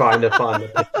around trying to find the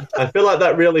pen. I feel like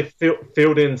that really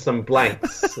filled in some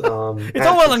blanks. It's all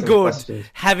well and good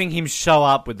having him show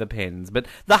up with the pens, but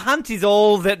the hunt is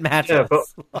all that matters. Yeah, but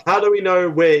how do we know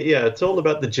where? Yeah, it's all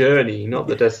about the journey, not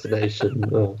the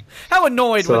destination. How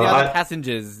annoyed were the other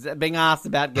passengers being asked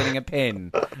about getting a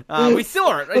pen? We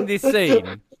saw it in this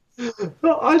scene.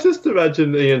 I just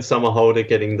imagine Ian Somerhalder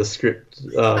getting the script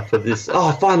for this.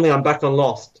 Oh, finally, I'm back on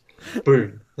Lost.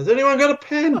 Boom. Has anyone got a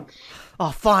pen? Oh,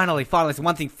 finally. It's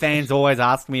one thing fans always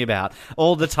ask me about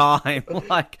all the time.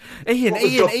 Like, Ian,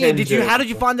 how did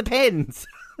you find the pens?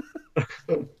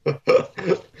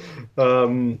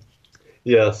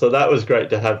 Yeah, so that was great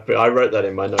to have. I wrote that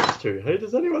in my notes too. Hey,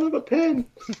 does anyone have a pen?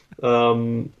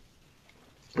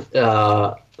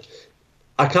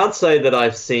 I can't say that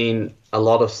I've seen a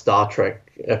lot of Star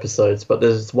Trek episodes, but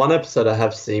there's one episode I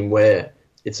have seen where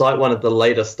it's like one of the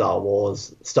later Star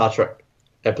Trek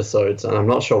episodes, and I'm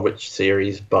not sure which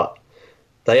series, but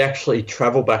they actually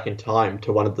travel back in time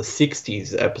to one of the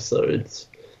 60s episodes,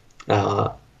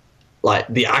 like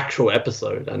the actual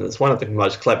episode, and it's one of the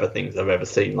most clever things I've ever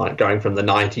seen, like going from the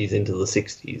 90s into the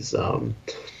 60s.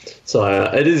 So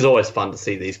it is always fun to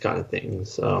see these kind of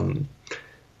things.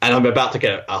 And I'm about to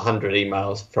get 100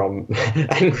 emails from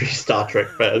angry Star Trek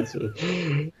fans. How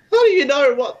do you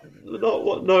know what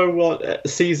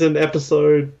season,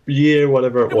 episode, year,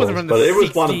 whatever it was? Wasn't from the 60s. It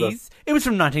was one of them. It was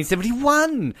from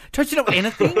 1971. Don't you know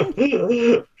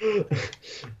anything?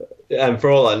 And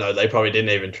for all I know, they probably didn't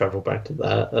even travel back to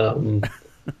that.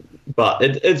 But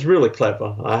it's really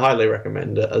clever. I highly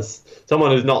recommend it. As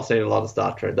someone who's not seen a lot of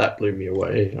Star Trek, that blew me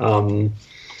away.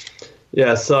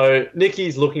 Yeah, so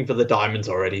Nikki's looking for the diamonds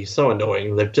already. So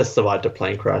annoying. They've just survived a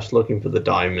plane crash looking for the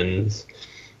diamonds.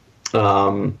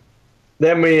 Then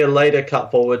we later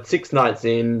cut forward 6 nights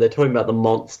in. They're talking about the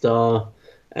monster.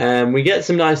 And we get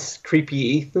some nice creepy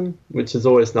Ethan, which is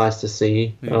always nice to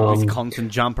see. Wisconsin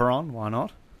jumper on, why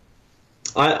not?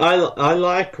 I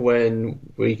like when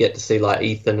we get to see like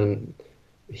Ethan and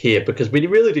here, because we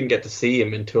really didn't get to see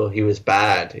him until he was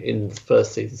bad in the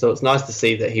first season. So it's nice to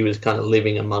see that he was kind of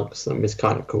living amongst them. It's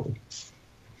kind of cool.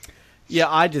 Yeah,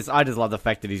 I just love the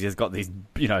fact that he's just got this,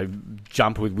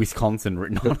 jumper with Wisconsin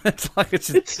written on it.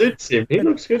 It suits him. He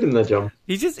looks good in the jumper.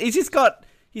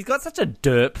 He's got such a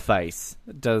derp face.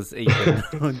 Does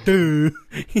Ethan?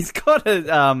 He's got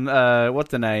a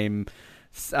what's the name?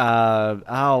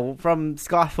 From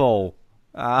Skyfall.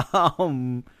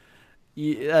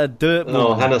 Dirt.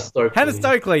 Oh, Hannah Stokely. Hannah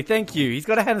Stokely, thank you. He's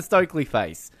got a Hannah Stokely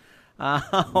face.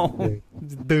 But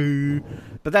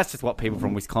that's just what people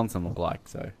from Wisconsin look like.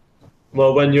 So.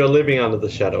 Well, when you're living under the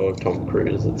shadow of Tom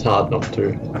Cruise, it's hard not to.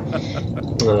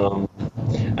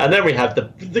 And then we have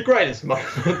the greatest moment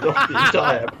of the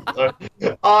entire episode.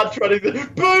 Arch running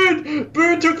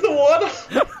Boone took the water.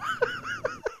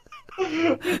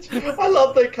 I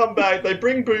love they come back. They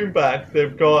bring Boone back.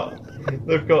 They've got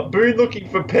Boone looking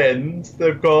for pens.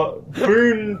 They've got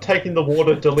Boone taking the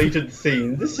water. Deleted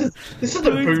scene. This is a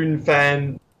Boone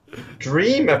fan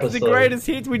dream episode. It's the greatest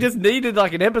hits. We just needed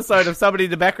like an episode of somebody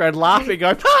in the background laughing,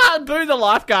 going, Boone the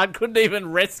lifeguard couldn't even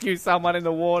rescue someone in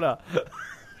the water.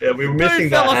 Yeah, we were missing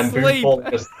that, and Boone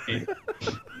falling asleep.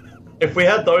 If we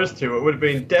had those two, it would have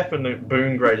been definite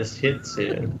Boone greatest hits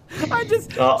here.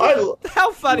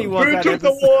 How funny was Boone that took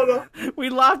episode? the water. We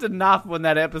laughed enough on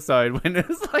that episode when it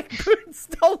was like Boone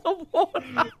stole the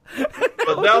water.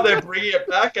 But now they're bringing it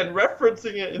back and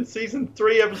referencing it in season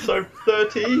 3, episode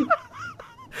 13.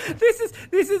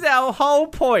 This is our whole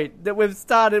point that we've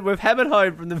hammered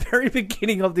home from the very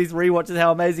beginning of this rewatch is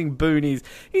how amazing Boone is.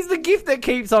 He's the gift that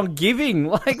keeps on giving.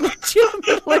 Like,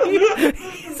 legitimately,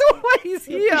 he's always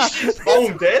here. He's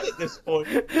long dead at this point.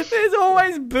 There's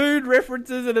always Boone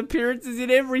references and appearances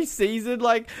in every season.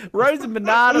 Like, Rose and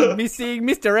Bernard are missing.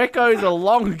 Mr. Echo's a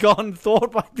long gone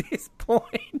thought by this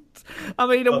point. I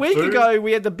mean, a week ago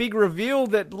we had the big reveal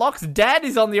that Locke's dad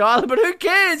is on the island, but who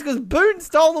cares? Because Boone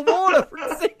stole the water from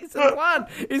season 1.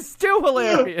 It's still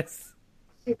hilarious.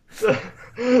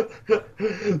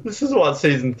 This is what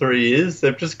season 3 is.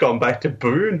 They've just gone back to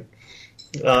Boone.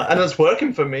 And it's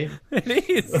working for me. It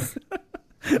is.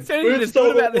 So you just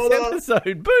thought about this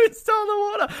episode. Boone stole the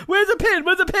water. Where's a pen?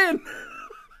 Where's a pen?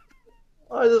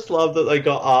 I just love that they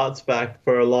got Arts back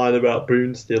for a line about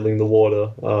Boone stealing the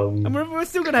water. And we're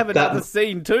still going to have another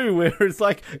scene too where it's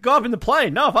like, go up in the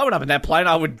plane. No, if I went up in that plane,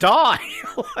 I would die.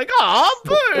 Like,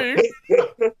 Boone!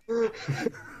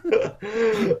 It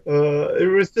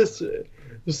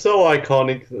was so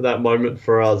iconic, that moment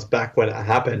for us back when it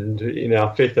happened in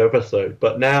our 5th episode.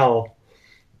 But now,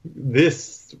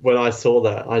 when I saw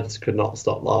that, I just could not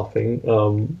stop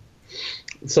laughing.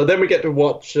 So then we get to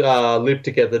watch Live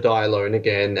Together, Die Alone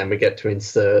again, and we get to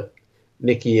insert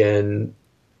Nikki and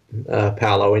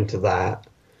Paulo into that.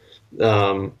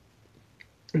 Then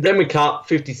we cut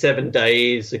 57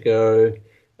 days ago.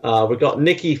 We got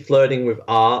Nikki flirting with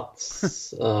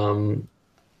Arts.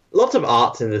 Lots of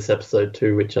Arts in this episode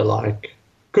too, which I like.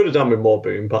 Could have done with more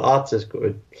Boone, but Arts is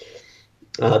good.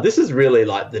 This is really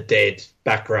like the dead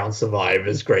background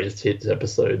survivors greatest hits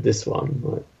episode, this one.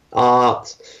 Like,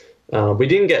 Arts... we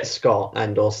didn't get Scott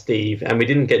or Steve, and we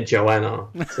didn't get Joanna.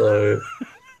 So,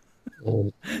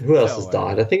 who else has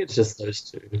died? I think it's just those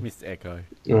two. Mr. Echo.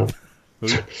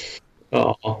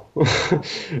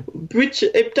 Which,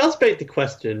 it does beg the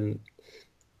question,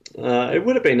 it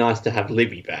would have been nice to have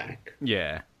Libby back.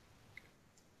 Yeah.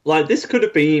 Like, this could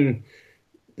have been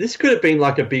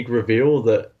like a big reveal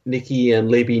that Nikki and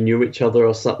Libby knew each other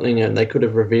or something, and they could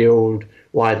have revealed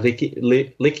why why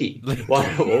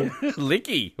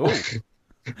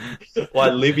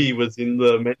Libby was in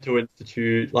the mental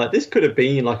institute. Like, this could have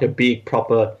been like a big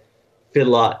proper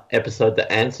filler episode that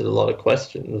answered a lot of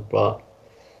questions, but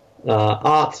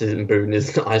Arts in Boone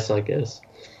is nice, I guess.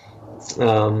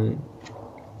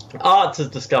 Arts has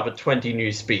discovered 20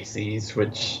 new species,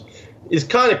 which is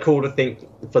kind of cool to think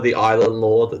for the island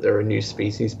lore that there are new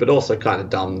species, but also kind of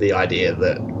dumb, the idea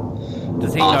that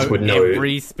does he Arts would know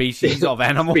every species of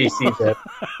animal?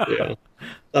 Yeah,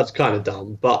 that's kind of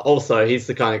dumb. But also, he's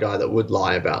the kind of guy that would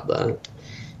lie about that.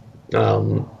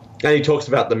 And he talks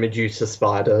about the Medusa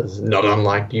spiders, not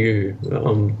unlike you,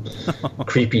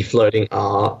 creepy floating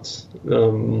art,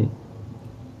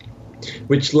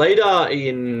 which later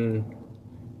in,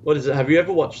 what is it? Have you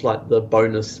ever watched like the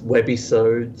bonus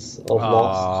webisodes of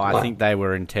Lost? I think they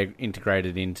were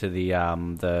integrated into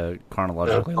the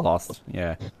chronologically Lost.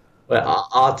 Yeah. Where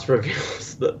Arts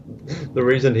reveals that the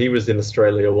reason he was in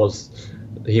Australia was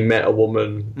he met a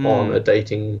woman on a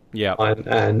dating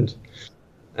line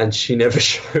and she never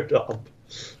showed up.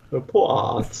 But poor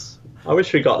Arts. I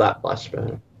wish we got that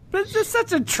flashback. But it's just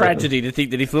such a tragedy to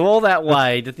think that he flew all that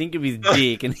way to think of his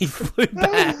dick and he flew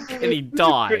back and he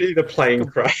died. The plane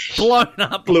crash. Blown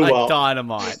up like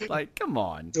dynamite. Like, come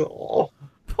on. Oh.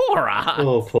 Poor Arts.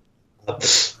 Oh, poor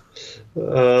Arts.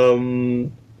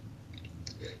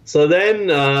 So then,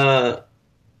 then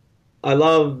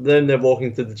they're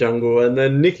walking through the jungle, and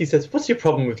then Nikki says, "What's your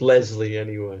problem with Leslie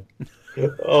anyway?"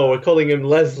 Oh, we're calling him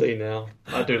Leslie now.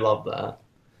 I do love that.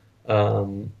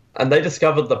 And they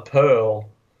discovered the pearl,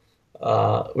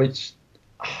 which,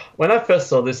 when I first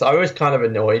saw this, I was kind of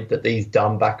annoyed that these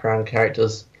dumb background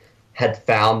characters had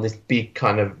found this big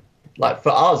kind of, like,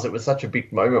 for us, it was such a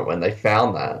big moment when they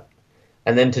found that.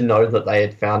 And then to know that they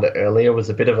had found it earlier was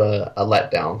a bit of a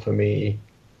letdown for me.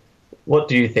 What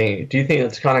do you think? Do you think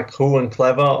it's kind of cool and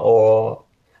clever, or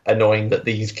annoying that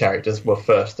these characters were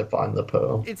first to find the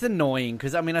pearl? It's annoying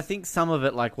because, I mean, I think some of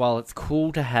it, like, while it's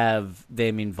cool to have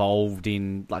them involved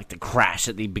in, like, the crash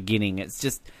at the beginning, it's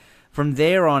just, from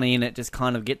there on in, it just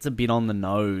kind of gets a bit on the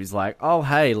nose. Like, oh,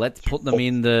 hey, let's put them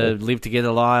in the Live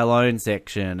Together, Lie Alone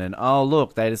section, and, oh,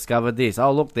 look, they discovered this.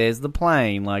 Oh, look, there's the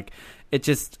plane. Like, it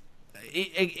just,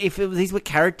 these were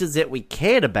characters that we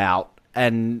cared about,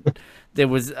 and there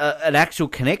was an actual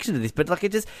connection to this, but like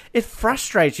it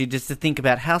frustrates you just to think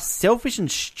about how selfish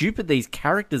and stupid these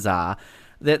characters are,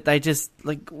 that they just,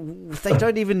 like, they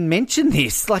don't even mention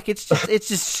this. Like, it's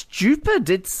just stupid.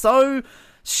 It's so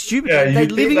stupid. Yeah, they're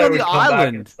living on the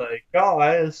island. Say,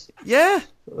 guys. Yeah.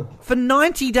 For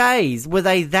 90 days, were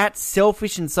they that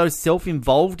selfish and so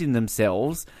self-involved in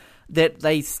themselves that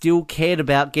they still cared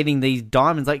about getting these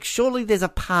diamonds? Like, surely there's a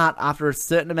part after a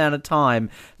certain amount of time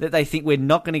that they think we're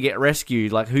not going to get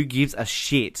rescued. Like, who gives a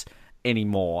shit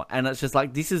anymore? And it's just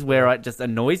like, this is where it just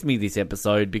annoys me, this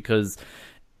episode, because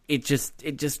they're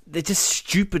just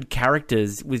stupid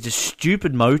characters with just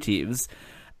stupid motives.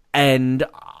 And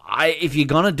if you're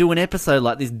going to do an episode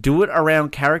like this, do it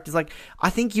around characters. Like, I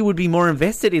think you would be more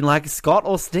invested in, like, Scott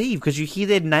or Steve, because you hear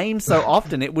their names so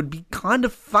often. It would be kind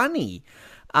of funny.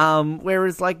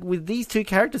 Whereas, like, with these two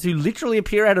characters who literally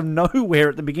appear out of nowhere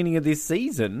at the beginning of this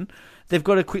season, they've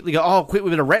got to quickly go, oh, quick,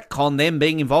 we're going to retcon them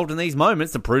being involved in these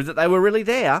moments to prove that they were really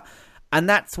there. And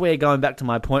that's where, going back to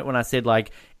my point when I said,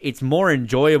 like, it's more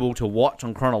enjoyable to watch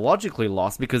on Chronologically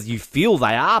Lost because you feel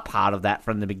they are part of that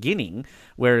from the beginning.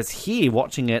 Whereas here,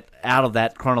 watching it out of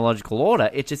that chronological order,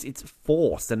 it's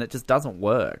forced and it just doesn't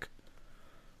work.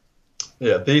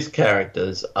 Yeah, these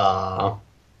characters are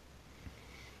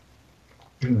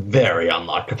very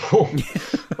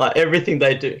unlikable. Like, everything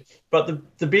they do. But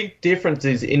the big difference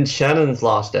is, in Shannon's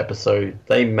last episode,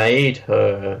 they made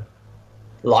her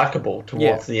likable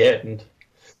towards the end.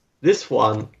 This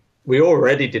one, we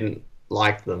already didn't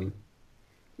like them.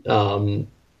 But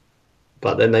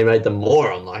then they made them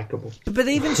more unlikable. But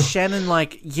even Shannon,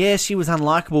 like, yeah, she was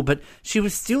unlikable, but she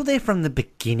was still there from the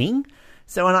beginning.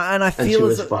 So, and I feel... And she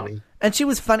was funny. And she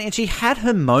was funny, and she had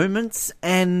her moments,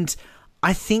 and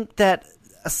I think that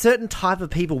a certain type of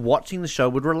people watching the show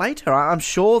would relate to her. I'm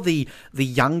sure the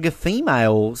younger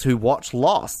females who watch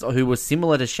Lost, or who were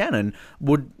similar to Shannon,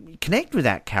 would connect with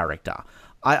that character.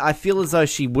 I feel as though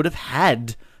she would have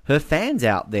had her fans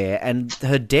out there, and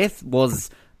her death was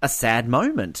a sad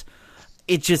moment.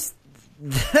 It's just,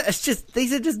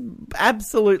 these are just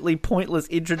absolutely pointless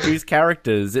introduced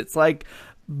characters. It's like,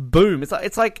 boom.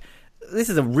 It's like, this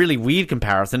is a really weird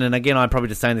comparison, and again, I'm probably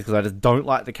just saying this because I just don't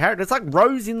like the character. It's like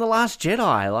Rose in The Last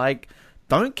Jedi. Like,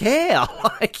 don't care.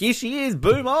 Like, here she is.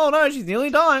 Boom. Oh, no, she's nearly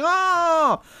dying.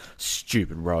 Oh,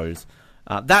 stupid Rose.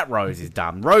 That Rose is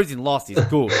dumb. Rose in Lost is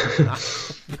good.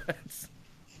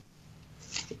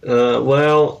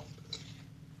 Well,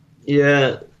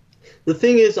 yeah. The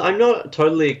thing is, I'm not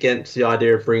totally against the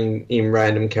idea of bringing in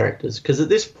random characters, because at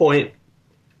this point,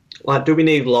 like, do we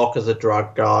need Locke as a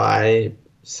drug guy,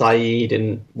 Saeed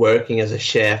and working as a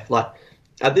chef? Like,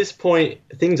 at this point,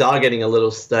 things are getting a little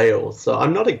stale, so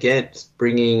I'm not against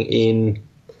bringing in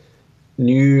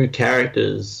new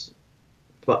characters,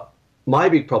 but my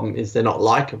big problem is they're not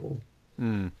likable.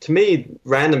 To me,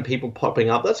 random people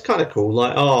popping up, that's kind of cool.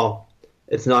 Like, oh,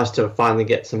 it's nice to finally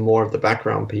get some more of the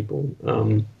background people.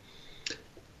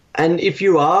 And if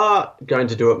you are going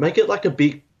to do it, make it like a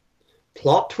big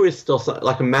plot twist or something,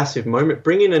 like a massive moment.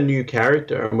 Bring in a new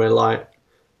character and we're like,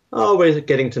 oh, we're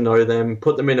getting to know them,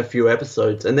 put them in a few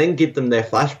episodes, and then give them their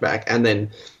flashback, and then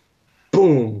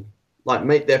boom, like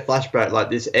make their flashback like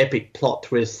this epic plot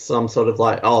twist, some sort of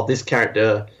like, oh, this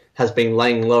character has been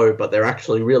laying low, but they're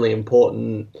actually really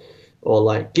important, or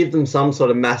like give them some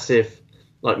sort of massive,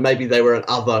 like maybe they were an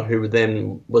other who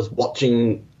then was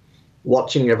watching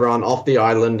everyone off the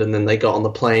island, and then they got on the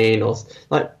plane, or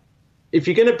like if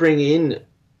you're going to bring in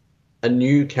a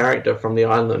new character from the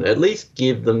island, at least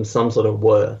give them some sort of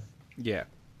worth. Yeah.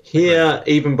 Here,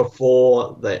 even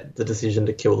before the decision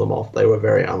to kill them off, they were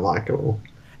very unlikable.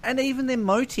 And even their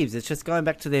motives, it's just going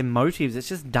back to their motives. It's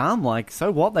just dumb. Like, so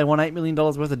what? They want $8 million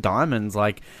worth of diamonds.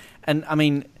 Like, and I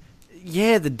mean,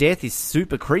 yeah, the death is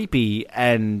super creepy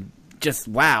and just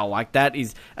wow. Like that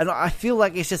is, and I feel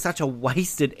like it's just such a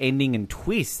wasted ending and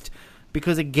twist.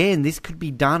 Because, again, this could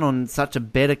be done on such a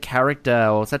better character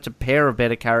or such a pair of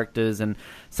better characters and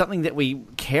something that we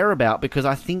care about, because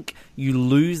I think you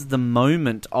lose the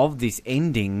moment of this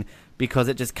ending because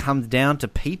it just comes down to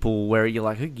people where you're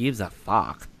like, who gives a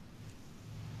fuck?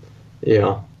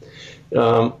 Yeah.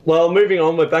 Well, moving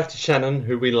on, we're back to Shannon,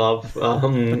 who we love.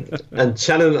 And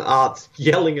Shannon and Art's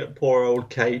yelling at poor old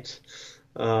Kate,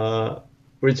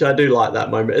 which I do like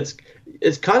that moment.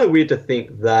 It's kind of weird to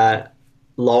think that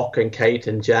Locke and Kate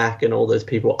and Jack and all those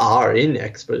people are in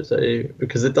Exposé,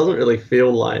 because it doesn't really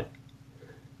feel like...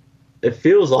 It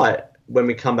feels like when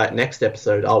we come back next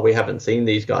episode, oh, we haven't seen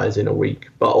these guys in a week.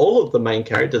 But all of the main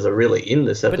characters are really in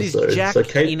this episode. But is Jack so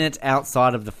Kate, in it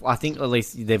outside of the... I think at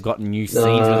least they've got new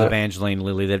scenes with Evangeline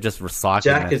Lilly. They've just recycled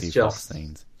Jack Matthew is Fox just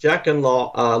scenes. Jack and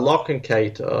Locke and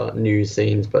Kate are new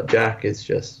scenes, but Jack is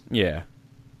just... Yeah.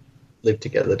 Live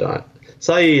together, don't.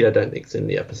 Saeed, I don't think, is in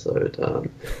the episode.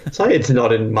 Saeed's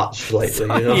not in much lately.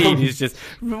 Saeed is just...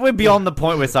 We're beyond the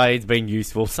point where Saeed's been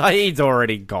useful. Saeed's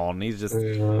already gone. He's just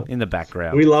in the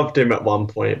background. We loved him at one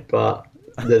point, but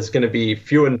there's going to be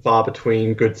few and far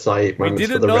between good Saeed moments. We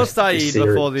didn't know Saeed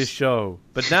before this show,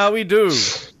 but now we do.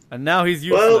 And now he's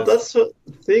useless. Well, that's the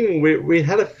thing. We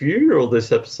had a funeral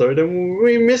this episode, and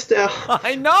we missed our...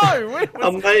 I know!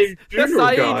 Our main funeral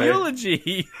Saeed guy.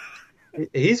 eulogy.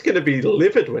 He's going to be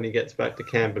livid when he gets back to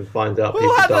camp and finds out people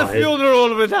Who had died. the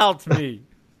funeral without me?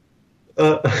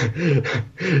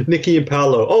 Nikki and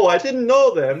Paulo. Oh, I didn't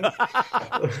know them.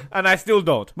 And I still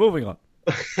don't. Moving on.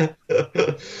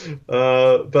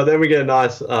 But then we get a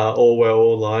nice all well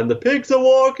all line. The pigs are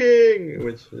walking,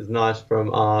 which is nice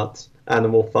from Art.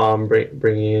 Animal Farm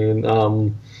bringing in.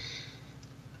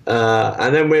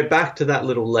 And then we're back to that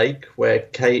little lake where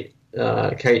Kate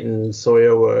and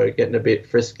Sawyer were getting a bit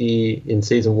frisky in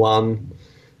season 1.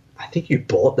 I think you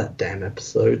bought that damn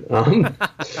episode.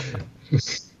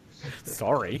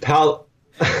 Sorry. Paolo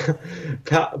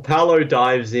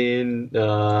dives in,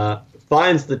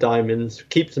 finds the diamonds,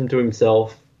 keeps them to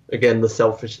himself. Again, the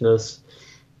selfishness.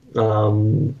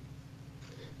 But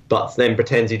then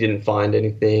pretends he didn't find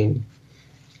anything.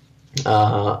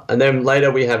 And then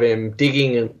later we have him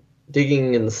digging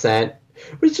in the sand.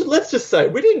 Which, let's just say,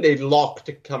 we didn't need Locke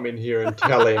to come in here and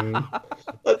tell him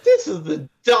that this is the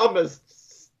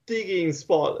dumbest digging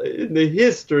spot in the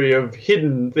history of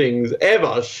hidden things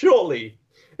ever, surely.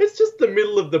 It's just the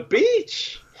middle of the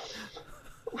beach.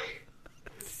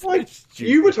 Like,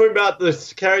 you were talking about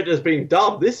the characters being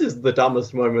dumb. This is the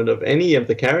dumbest moment of any of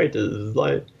the characters.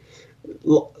 Like,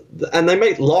 and they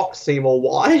make Locke seem all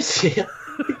wise here.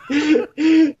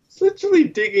 It's literally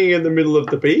digging in the middle of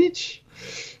the beach.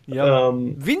 Yep.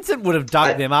 Vincent would have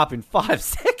dug them up in 5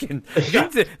 seconds.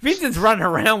 Vincent's running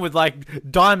around with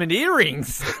like diamond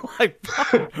earrings. Like,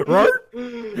 right?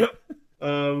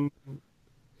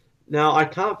 Now I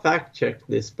can't fact check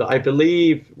this, but I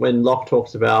believe when Locke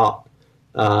talks about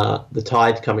the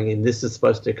tide coming in, this is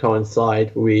supposed to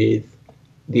coincide with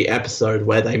the episode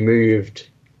where they moved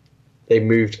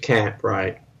camp,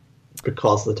 right?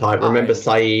 Because the tide. Remember,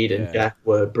 Saeed and Jack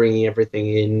were bringing everything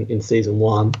in season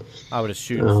 1. I would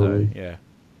assume so. Yeah,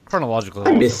 chronologically.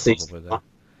 I miss season 1.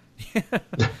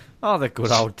 Oh, the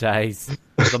good old days.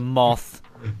 The moth.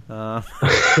 All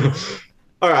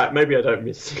right, maybe I don't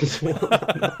miss season 1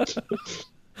 that much.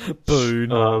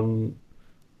 Boone.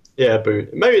 Yeah, Boone.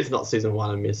 Maybe it's not season 1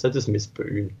 I miss. I just miss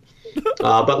Boone.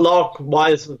 But Locke,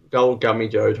 why is Gold Gummy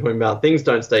Joe talking about things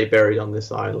don't stay buried on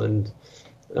this island?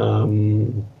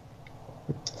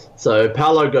 So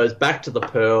Paolo goes back to the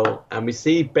Pearl, and we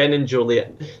see Ben and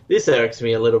Juliet. This irks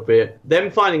me a little bit.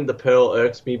 Them finding the Pearl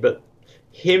irks me, but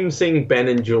him seeing Ben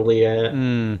and Juliet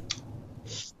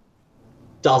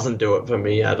doesn't do it for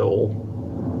me at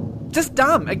all. Just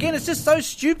dumb. Again, it's just so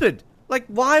stupid. Like,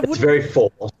 why It's wouldn't... very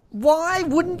forced. Why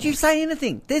wouldn't you say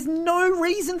anything? There's no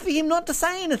reason for him not to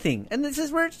say anything. And this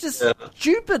is where it's just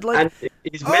stupid. Like, and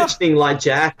he's mentioning, like,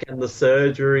 Jack and the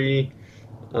surgery.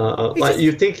 Like,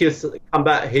 you think he's come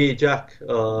back, hey, Jack,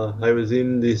 I was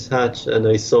in this hatch and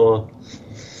I saw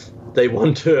they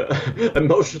want to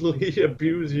emotionally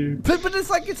abuse you. But it's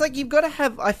like you've got to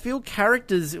have, I feel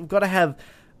characters have got to have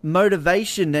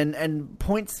motivation and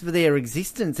points for their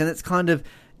existence. And it's kind of,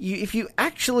 if you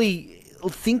actually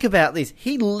think about this,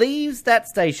 he leaves that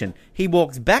station, he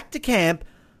walks back to camp,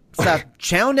 starts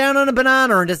chowing down on a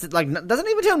banana and just, like, doesn't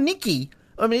even tell Nikki.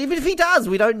 I mean, even if he does,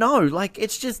 we don't know. Like,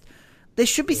 it's just... There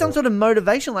should be some sort of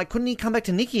motivation. Like, couldn't he come back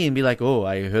to Nikki and be like, oh,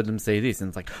 I heard them say this. And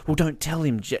it's like, well, don't tell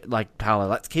him, like, Paulo.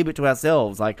 Let's keep it to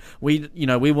ourselves. Like, we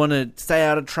want to stay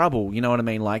out of trouble. You know what I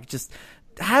mean? Like, just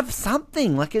have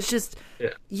something. Like, it's just,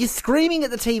 you're screaming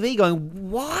at the TV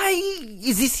going, why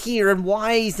is this here and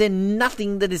why is there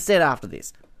nothing that is said after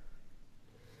this?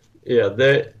 Yeah,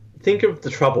 think of the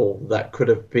trouble that could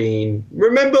have been.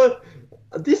 Remember...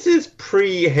 This is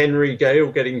pre-Henry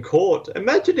Gale getting caught.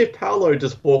 Imagine if Paulo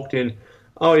just walked in,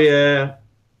 oh yeah,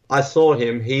 I saw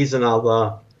him, he's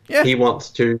another, he wants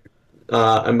to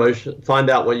find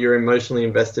out what you're emotionally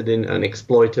invested in and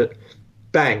exploit it.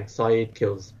 Bang, Saeed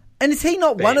kills. And is he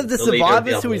not one of the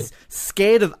survivors who is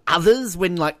scared of others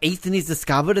when, like, Ethan is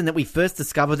discovered and that we first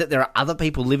discovered that there are other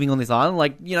people living on this island?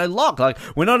 Like, Locke, like,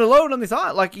 we're not alone on this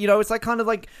island. Like, it's like kind of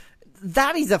like...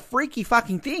 That is a freaky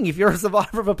fucking thing if you're a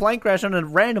survivor of a plane crash on a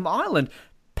random island.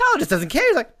 Paulo just doesn't care.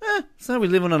 He's like, so we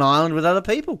live on an island with other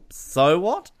people. So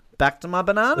what? Back to my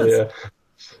bananas. Yeah.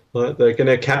 Like, they're going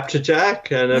to capture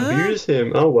Jack and abuse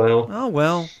him. Oh, well. Oh,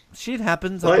 well. Shit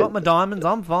happens. I've got my diamonds.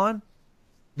 I'm fine.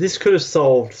 This could have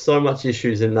solved so much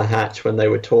issues in the hatch when they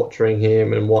were torturing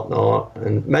him and whatnot.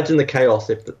 And imagine the chaos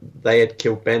if they had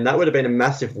killed Ben. That would have been a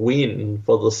massive win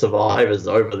for the survivors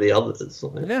over the others.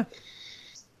 Like,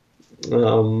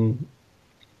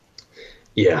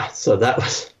 yeah. So that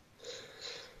was...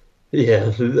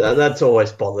 Yeah, that's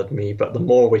always bothered me, but the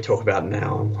more we talk about it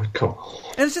now, I'm like, come on.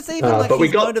 And it's just even like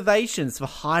his motivations for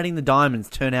hiding the diamonds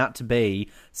turn out to be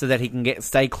so that he can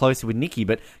stay closer with Nikki.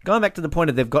 But going back to the point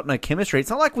of they've got no chemistry, it's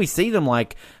not like we see them,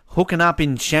 like, hooking up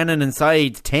in Shannon and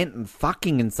Saeed's tent and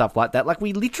fucking and stuff like that. Like,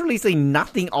 we literally see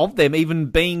nothing of them even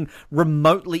being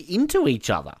remotely into each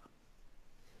other.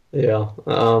 Yeah,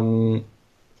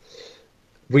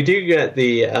 we do get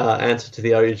the answer to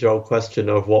the age-old question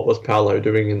of what was Paulo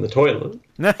doing in the toilet.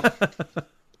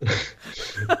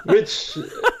 Which,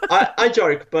 I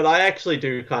joke, but I actually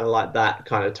do kind of like that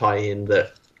kind of tie-in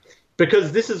that...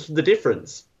 Because this is the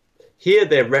difference. Here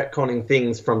they're retconning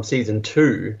things from Season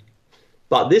 2,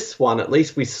 but this one, at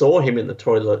least we saw him in the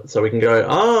toilet, so we can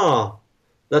go,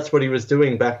 that's what he was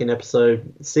doing back in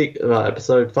episode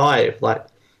 5. Like,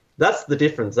 that's the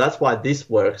difference. That's why this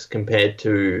works compared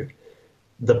to...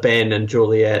 the Ben and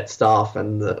Juliet stuff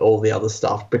and all the other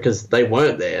stuff, because they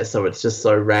weren't there, so it's just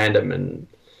so random. And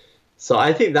so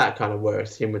I think that kind of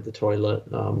works, him with the toilet.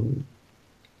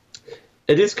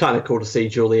 It is kind of cool to see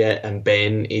Juliet and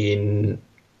Ben in,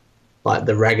 like,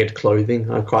 the ragged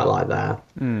clothing. I quite like that.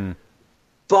 Mm.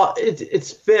 But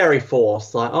it's very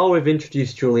forced. Like, we've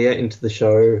introduced Juliet into the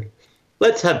show.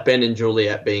 Let's have Ben and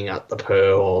Juliet being at the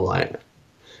Pearl, like...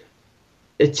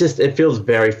 It feels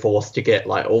very forced to get,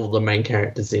 like, all the main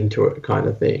characters into it kind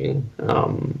of thing.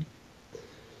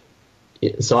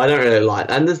 So I don't really like...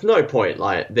 And there's no point,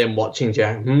 like, them watching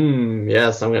Jack,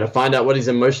 yes, I'm going to find out what he's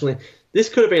emotionally... This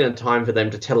could have been a time for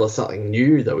them to tell us something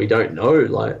new that we don't know.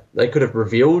 Like, they could have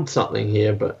revealed something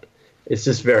here, but it's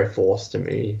just very forced to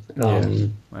me. I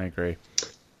agree.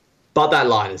 But that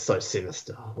line is so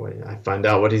sinister. When I find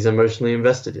out what he's emotionally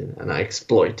invested in, and I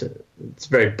exploit it. It's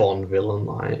very Bond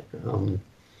villain-like.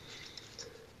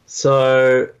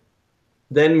 So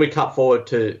then we cut forward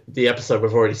to the episode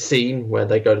we've already seen, where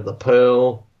they go to the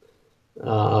Pearl.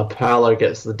 Paulo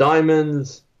gets the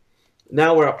diamonds.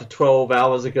 Now we're up to 12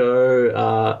 hours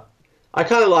ago. I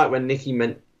kind of like when Nikki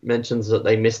mentions that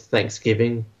they missed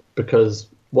Thanksgiving, because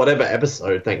whatever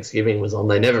episode Thanksgiving was on,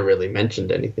 they never really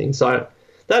mentioned anything. So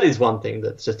that is one thing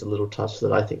that's just a little touch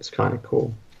that I think is kind of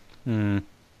cool.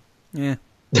 Yeah.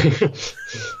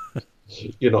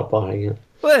 You're not buying it.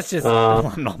 Well, that's just...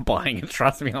 I'm not buying it.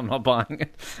 Trust me, I'm not buying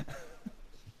it.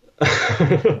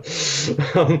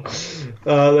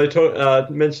 They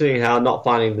talk mentioning how not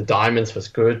finding the diamonds was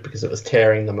good because it was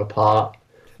tearing them apart.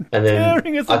 And then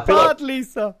tearing us apart,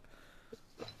 Lisa.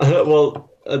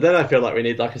 Well, then I feel like we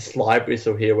need, like, a slide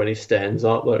whistle here when he stands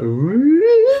up, like...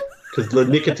 because the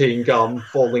nicotine gum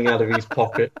falling out of his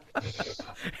pocket.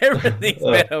 Everything's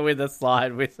better with a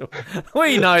slide whistle.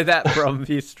 We know that from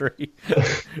history.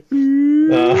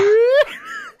 I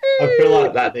feel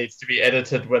like that needs to be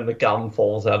edited when the gum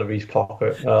falls out of his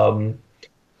pocket.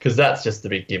 Because that's just the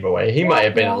big giveaway. He might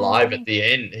have been alive at the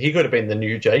end. He could have been the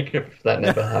new Jacob if that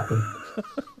never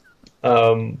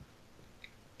happened.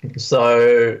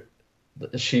 So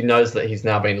she knows that he's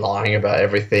now been lying about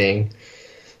everything.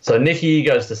 So Nikki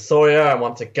goes to Sawyer and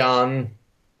wants a gun.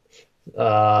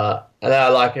 And I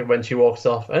like it when she walks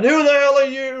off. And who the hell are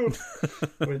you?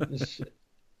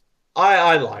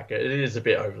 I like it. It is a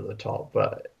bit over the top,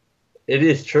 but it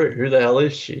is true. Who the hell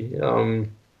is she?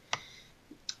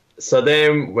 So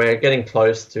then we're getting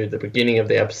close to the beginning of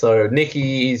the episode.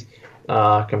 Nikki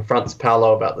confronts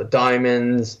Paulo about the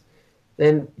diamonds.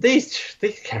 Then these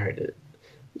characters.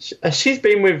 She's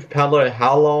been with Paulo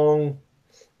how long?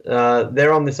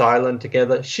 They're on this island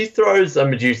together. She throws a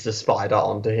Medusa spider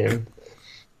onto him.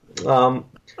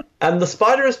 And the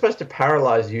spider is supposed to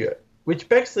paralyze you, which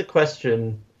begs the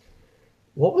question,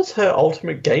 what was her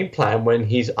ultimate game plan when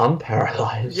he's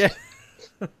unparalyzed? Yeah.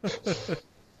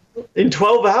 In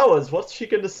 12 hours, what's she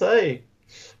going to say?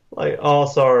 Like, oh,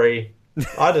 sorry.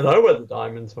 I don't know where the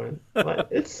diamonds went. Like,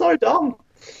 it's so dumb.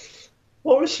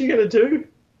 What was she going to do?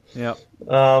 Yep.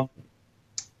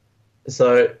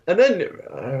 So, and then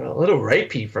a little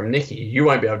rapey from Nikki. You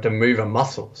won't be able to move a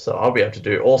muscle, so I'll be able to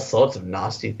do all sorts of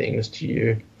nasty things to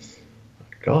you.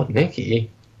 God,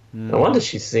 Nikki. No wonder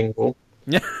she's single.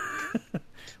 Yeah.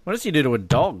 What does she do to a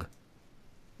dog?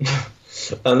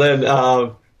 And then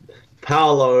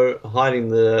Paulo hiding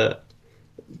the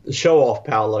show-off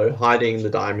Paulo hiding the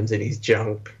diamonds in his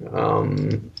junk.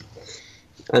 And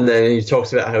then he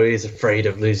talks about how he's afraid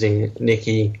of losing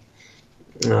Nikki.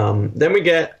 Then we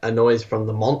get a noise from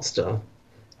the monster,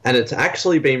 and it's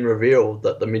actually been revealed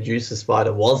that the Medusa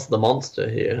spider was the monster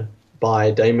here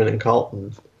by Damon and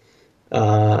Carlton,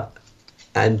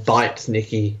 and bites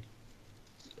Nikki.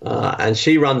 And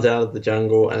she runs out of the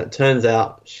jungle, and it turns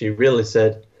out she really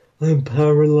said, "I'm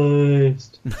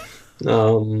paralyzed."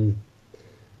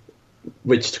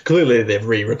 Which clearly they've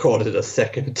re-recorded a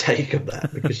second take of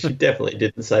that, because she definitely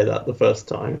didn't say that the first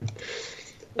time.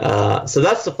 So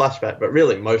that's the flashback, but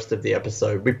really most of the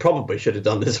episode, we probably should have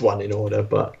done this one in order,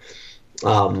 but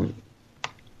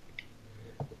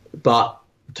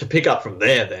to pick up from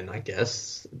there then, I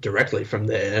guess, directly from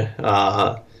there,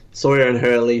 Sawyer and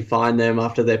Hurley find them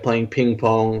after they're playing ping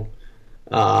pong.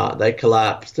 They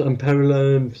collapsed. I'm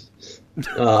paralyzed.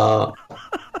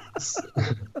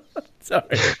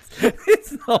 Sorry,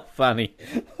 it's not funny.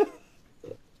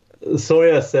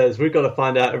 Sawyer says, we've got to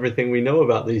find out everything we know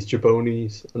about these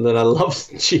jabronis. And then I love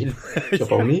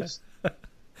jabronis.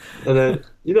 And then,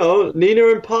 Nina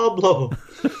and Pablo.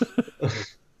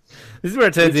 This is where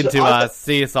it turns into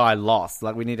CSI Lost.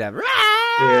 Like, we need to have...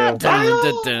 Yeah. Dun,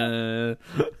 dun, dun.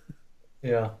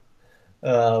 Yeah.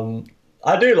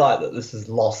 I do like that this is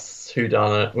Lost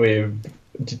Whodunit with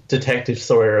Detective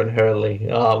Sawyer and Hurley.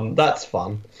 That's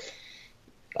fun.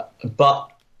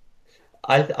 But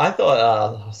I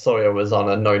thought Sawyer was on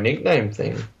a no nickname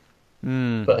thing.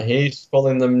 But he's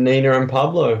calling them Nina and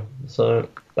Pablo. So,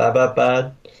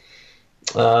 bad.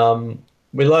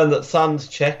 We learned that Sun's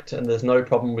checked and there's no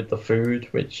problem with the food,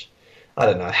 which I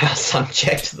don't know how Sun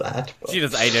checked that. But... She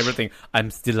just ate everything. I'm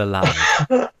still alive.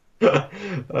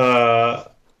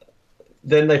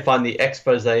 Then they find the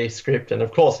Exposé script, and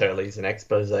of course Hurley's an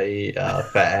Exposé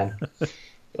fan,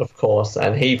 of course,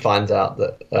 and he finds out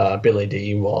that Billy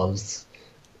Dee was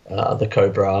the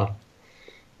Cobra.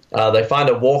 They find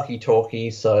a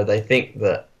walkie-talkie, so they think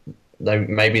that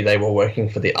maybe they were working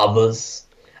for the others.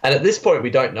 And at this point,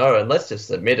 we don't know, and let's just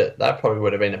admit it, that probably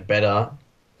would have been a better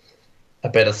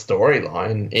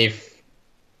storyline if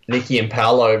Nikki and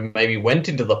Paulo maybe went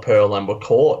into the Pearl and were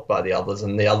caught by the others,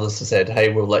 and the others said,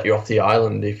 hey, we'll let you off the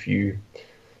island if you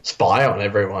spy on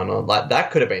everyone. Or, like, that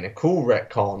could have been a cool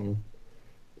retcon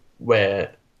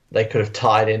where they could have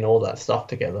tied in all that stuff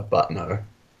together, but no.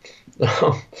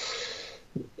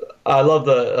 I love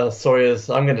the Sawyer's,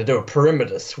 I'm going to do a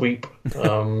perimeter sweep.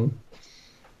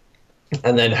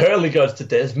 And then Hurley goes to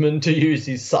Desmond to use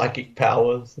his psychic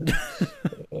powers.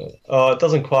 It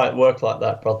doesn't quite work like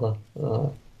that, brother.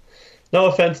 No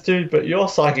offense, dude, but your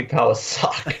psychic powers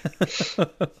suck.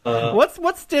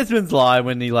 What's Desmond's line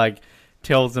when he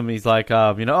tells him, he's like,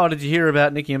 oh, did you hear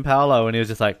about Nikki and Paulo? And he was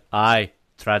just like, aye,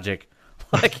 tragic.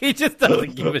 Like, he just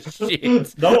doesn't give a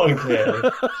shit. No one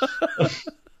cares.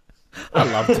 I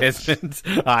love Desmond.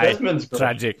 Aye, Desmond's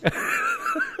tragic.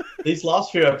 These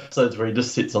last few episodes where he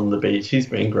just sits on the beach, he's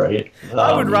been great.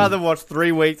 I would rather watch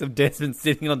 3 weeks of Desmond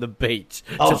sitting on the beach,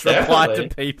 just reply to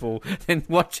people, than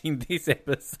watching this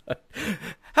episode.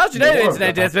 How's your day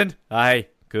today, Desmond? Hey,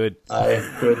 good. Hey,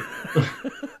 good.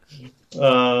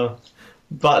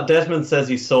 But Desmond says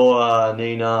he saw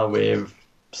Nina with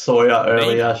Sawyer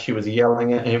earlier. Nina? She was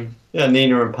yelling at him. Yeah,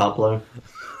 Nina and Pablo.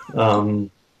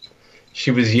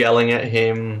 She was yelling at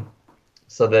him.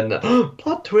 So then,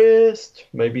 plot twist.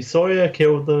 Maybe Sawyer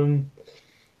killed them.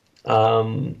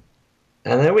 And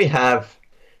then we have...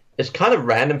 It's kind of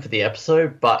random for the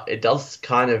episode, but it does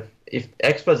kind of... If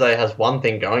Exposé has one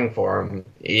thing going for him,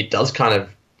 it does kind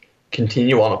of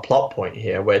continue on a plot point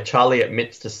here, where Charlie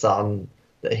admits to Sun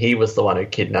that he was the one who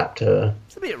kidnapped her.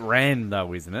 It's a bit random,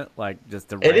 though, isn't it? Like, just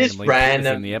to randomly put this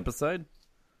in the episode.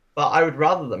 But I would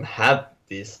rather them have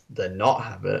this than not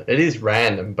have it. It is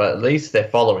random, but at least they're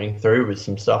following through with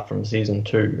some stuff from season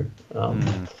 2.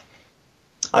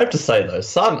 I have to say, though,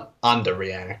 Sun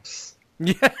underreacts.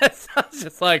 Yes, I was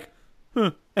just like,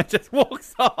 and just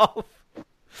walks off.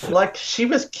 Like, she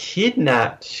was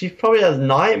kidnapped. She probably has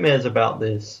nightmares about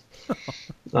this.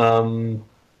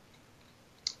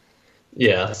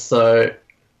 Yeah, so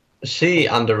she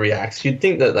underreacts. You'd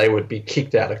think that they would be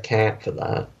kicked out of camp for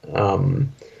that.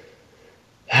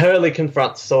 Hurley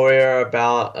confronts Sawyer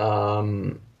about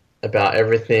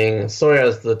everything. Sawyer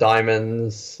has the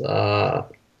diamonds. They're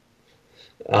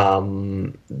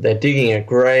digging a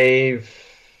grave.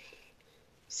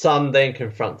 Sun then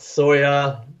confronts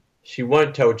Sawyer. She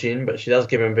won't tell Jin, but she does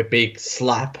give him a big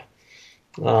slap,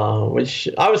 which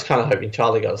I was kind of hoping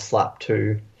Charlie got a slap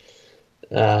too.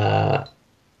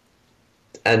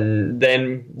 And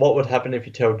then what would happen if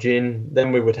you tell Jin?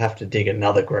 Then we would have to dig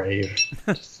another grave.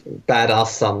 Badass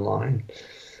Sun line.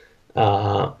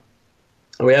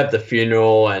 We have the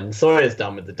funeral, and Sawyer's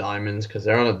done with the diamonds because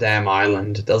they're on a damn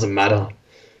island. It doesn't matter.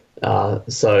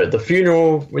 So the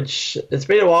funeral, which it's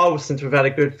been a while since we've had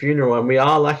a good funeral, and we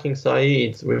are lacking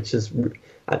Saeed, which is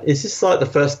this like the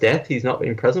first death he's not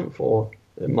been present for?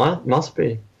 It must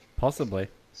be. Possibly.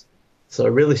 So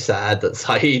really sad that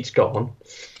Saeed's gone.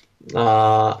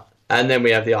 And then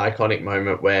we have the iconic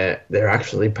moment where they're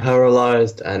actually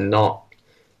paralyzed and not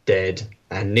dead,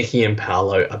 and Nikki and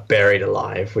Paulo are buried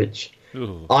alive, which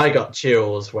I got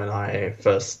chills when I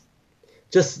first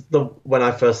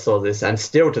saw this, and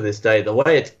still to this day, the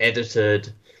way it's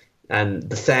edited and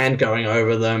the sand going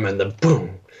over them and the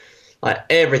boom, like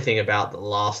everything about the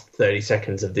last 30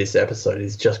 seconds of this episode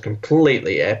is just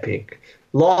completely epic.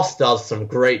 Lost does some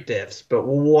great deaths, but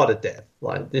what a death.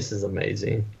 Like, this is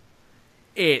amazing.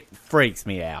 It freaks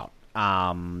me out.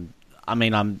 I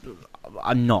mean, I'm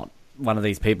not one of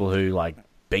these people who, like,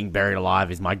 being buried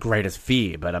alive is my greatest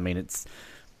fear, but I mean, it's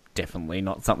definitely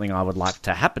not something I would like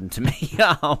to happen to me.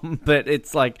 But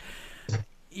it's like,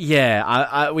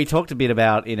 yeah, we talked a bit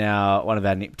about in one of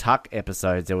our Nip Tuck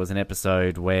episodes. There was an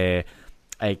episode where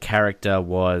a character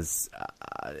was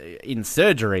in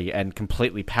surgery and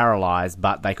completely paralyzed,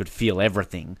 but they could feel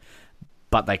everything,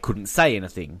 but they couldn't say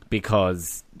anything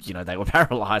because, you know, they were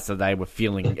paralyzed, so they were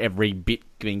feeling every bit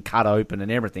being cut open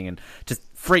and everything, and just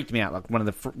freaked me out. Like one of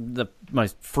the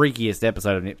most freakiest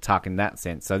episode of Nip Tuck in that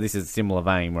sense. So this is a similar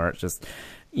vein where it's just,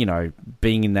 you know,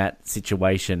 being in that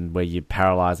situation where you're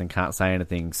paralyzed and can't say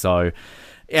anything. So,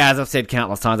 yeah, as I've said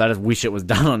countless times, I just wish it was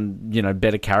done on, you know,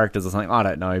 better characters or something. I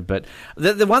don't know. But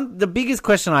the biggest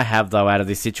question I have, though, out of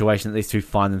this situation that these two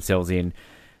find themselves in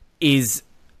is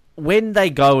when they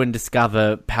go and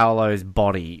discover Paolo's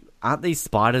body, aren't these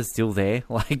spiders still there?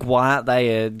 Like, why aren't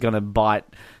they going to bite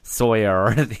Sawyer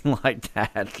or anything like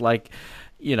that? Like,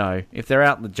 you know, if they're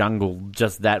out in the jungle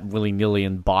just that willy-nilly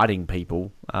and biting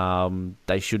people,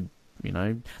 they should, you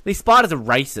know... These spiders are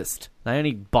racist. They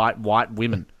only bite white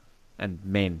women and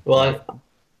men. Well,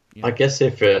 I guess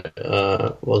if it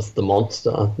was the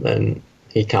monster, then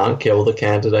he can't kill the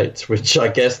candidates, which I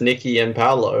guess Nikki and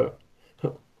Paulo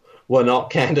were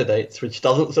not candidates, which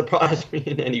doesn't surprise me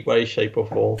in any way, shape, or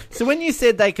form. So when you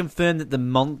said they confirmed that the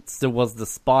monster was the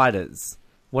spiders,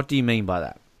 what do you mean by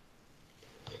that?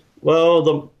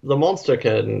 Well, the monster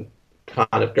can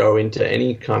kind of go into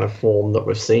any kind of form that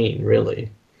we've seen, really.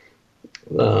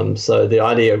 So the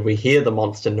idea, we hear the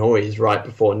monster noise right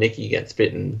before Nikki gets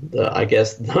bitten. I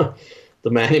guess the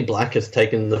man in black has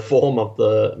taken the form of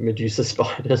the Medusa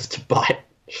spiders to bite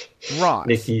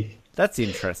Nikki. That's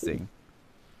interesting.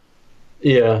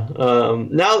 Yeah.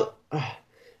 Now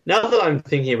that I'm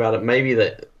thinking about it, maybe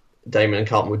that Damon and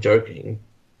Carlton were joking,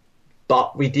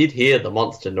 but we did hear the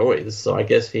monster noise, so I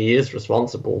guess he is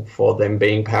responsible for them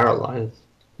being paralyzed.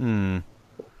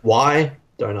 Why?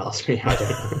 Don't ask me. I don't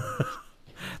know.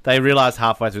 they realised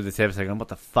halfway through this episode, going, what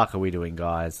the fuck are we doing,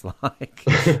 guys? Like,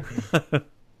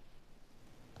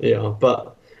 yeah,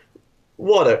 but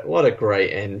what a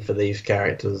great end for these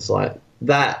characters. Like,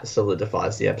 that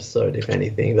solidifies the episode, if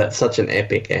anything. That's such an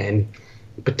epic end.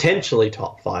 Potentially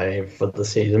top 5 for the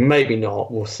season. Maybe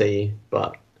not, we'll see.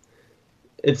 But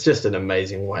it's just an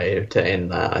amazing way to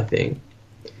end that, I think.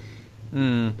 I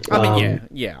mean,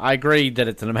 yeah, I agree that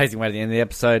it's an amazing way to end the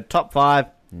episode. Top 5?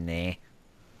 Nah.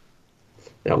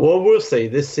 Yeah, well, we'll see.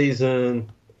 This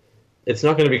season, it's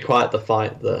not going to be quite the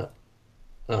fight that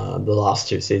the last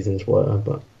 2 seasons were,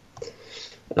 but...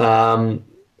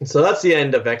 so that's the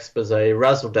end of Exposé.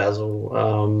 Razzle Dazzle.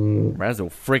 Razzle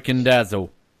freaking dazzle.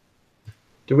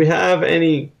 Do we have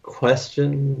any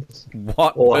questions?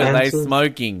 What were they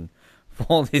smoking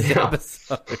for this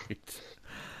episode?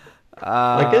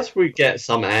 I guess we get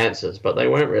some answers, but they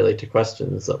weren't really to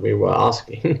questions that we were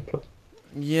asking.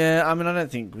 Yeah, I mean, I don't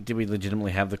think... Did we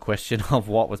legitimately have the question of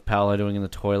what was Paolo doing in the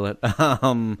toilet?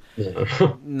 No,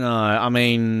 I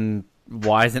mean...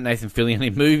 Why isn't Nathan Fillion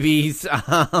in movies?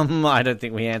 I don't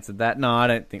think we answered that. No, I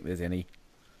don't think there's any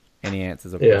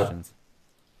answers or questions.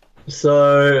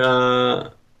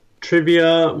 So,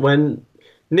 trivia. When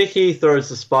Nikki throws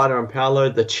the spider on Paolo,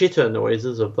 the chitter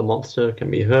noises of the monster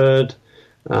can be heard.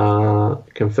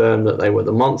 Confirm that they were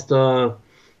the monster.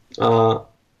 The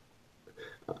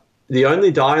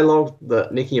only dialogue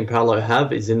that Nikki and Paolo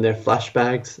have is in their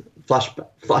flashbacks,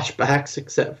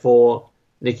 except for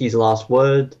Nikki's last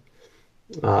word.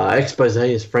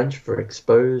 Exposé is French for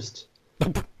exposed.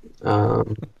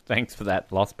 Thanks for that,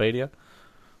 Lostpedia.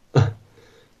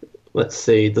 Let's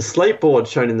see. The slate board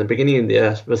shown in the beginning of the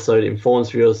episode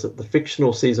informs viewers that the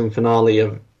fictional season finale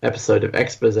of episode of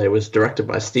Exposé was directed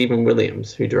by Stephen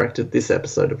Williams, who directed this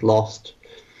episode of Lost.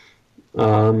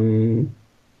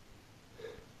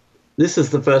 This is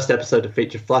the first episode to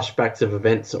feature flashbacks of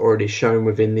events already shown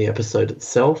within the episode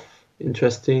itself.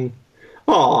 Interesting.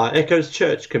 Echo's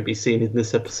church can be seen in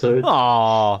this episode.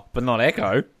 But not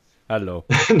Echo. Hello.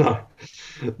 No.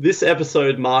 This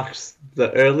episode marks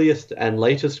the earliest and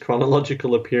latest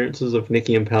chronological appearances of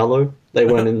Nikki and Paulo. They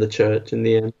weren't in the church in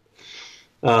the end.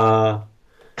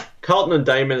 Carlton and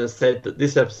Damon have said that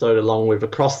this episode, along with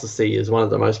Across the Sea, is one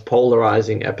of the most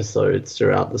polarizing episodes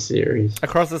throughout the series.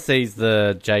 Across the Sea's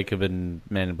the Jacob and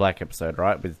Man in Black episode,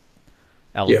 right? With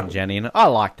Alice and Jenny. And I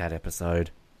like that episode.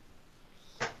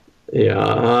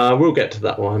 Yeah, we'll get to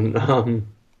that one.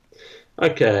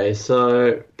 Okay,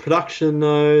 so production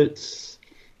notes.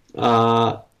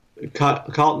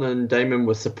 Carlton and Damon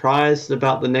were surprised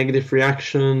about the negative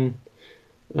reaction.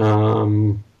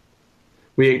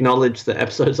 We acknowledge that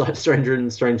episodes like Stranger in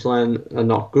Strangeland are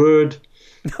not good,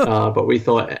 but we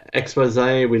thought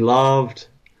Exposé we loved.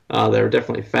 They were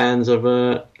definitely fans of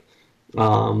it.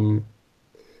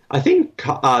 I think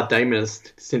Damon has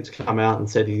since come out and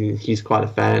said he's quite a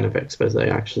fan of Exposé,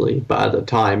 actually, but at the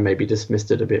time maybe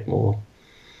dismissed it a bit more.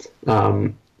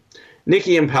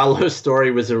 Nikki and Paulo's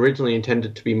story was originally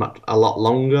intended to be a lot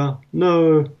longer,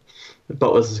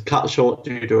 but was cut short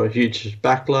due to a huge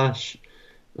backlash.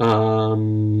 I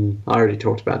already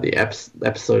talked about the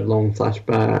episode-long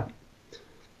flashback.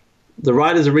 The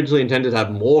writers originally intended to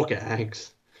have more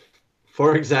gags.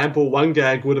 For example, one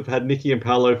gag would have had Nikki and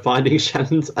Paulo finding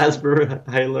Shannon's asthma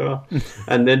inhaler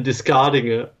and then discarding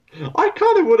it. I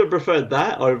kind of would have preferred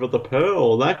that over the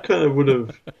Pearl. That kind of would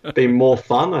have been more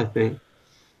fun, I think.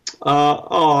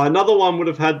 Another one would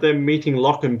have had them meeting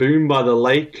Locke and Boone by the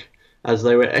lake as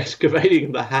they were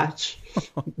excavating the hatch.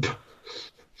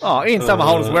 Ian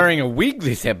Somerhalder's wearing a wig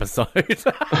this episode.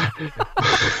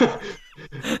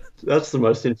 That's the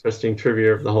most interesting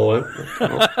trivia of the whole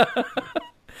episode.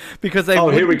 Because they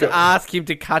wouldn't ask him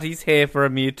to cut his hair for a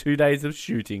mere 2 days of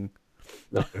shooting.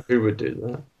 No, who would do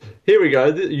that? Here we go.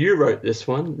 You wrote this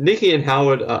one. Nikki and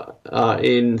Howard are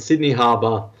in Sydney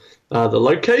Harbour. The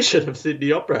location of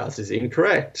Sydney Opera House is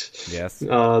incorrect. Yes.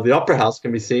 The Opera House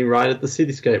can be seen right at the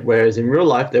cityscape, whereas in real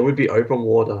life there would be open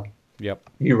water. Yep.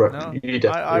 You wrote. No, you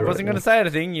definitely I wasn't going to say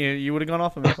anything. You would have gone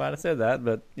off on me if I had said that,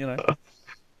 but you know.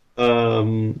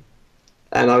 And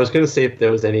I was going to see if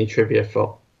there was any trivia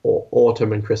for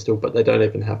Autumn and Crystal, but they don't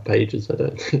even have pages, I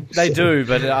don't think. They do,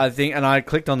 but I think, and I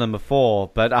clicked on them before,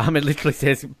 but it literally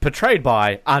says portrayed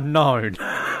by unknown.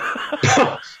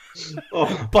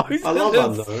 Both I love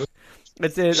unknown.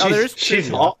 It says, there is she's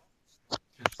hot.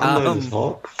 Unknown is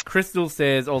hot. Crystal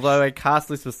says, although a cast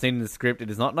list was seen in the script, it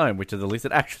is not known which of the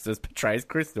listed actresses portrays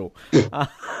Crystal.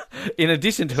 In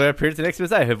addition to her appearance in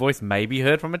Exposé, her voice may be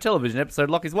heard from a television episode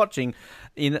Locke is watching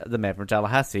in The Man from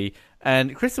Tallahassee.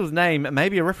 And Crystal's name may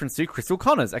be a reference to Crystal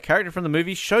Connors, a character from the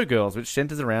movie Showgirls, which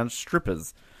centers around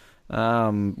strippers.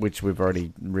 which we've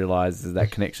already realised is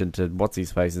that connection to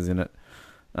what's-his-face is in it.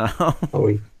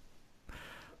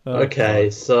 Okay,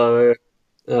 so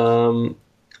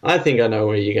I think I know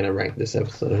where you're going to rank this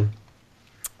episode.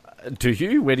 Do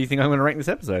you? Where do you think I'm going to rank this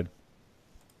episode?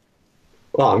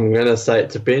 Well, I'm going to say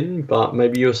it's a bin, but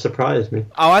maybe you'll surprise me.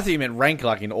 Oh, I thought you meant rank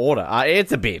like in order.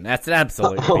 It's a bin. That's an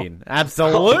absolute bin.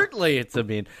 Absolutely, it's a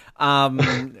bin.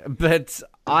 But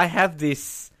I have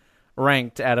this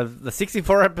ranked out of the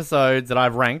 64 episodes that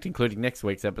I've ranked, including next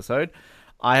week's episode.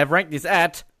 I have ranked this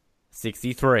at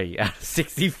 63 out of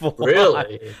 64.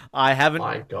 Really? I haven't.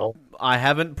 My God. I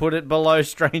haven't put it below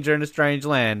Stranger in a Strange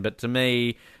Land, but to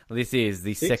me, this is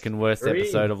the second worst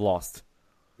episode of Lost.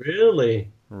 Really?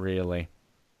 Really.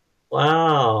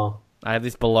 Wow. I have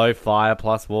this below Fire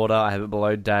Plus Water. I have it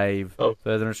below Dave.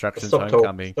 Further Instructions,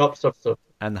 Homecoming. Stop.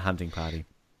 And The Hunting Party.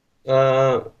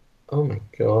 Oh my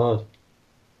God.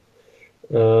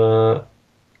 I'm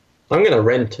going to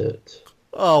rent it.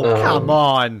 Oh, come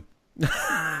on.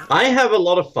 I have a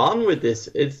lot of fun with this.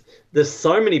 There's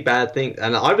so many bad things,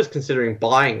 and I was considering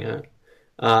buying it.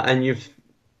 And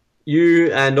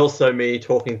you and also me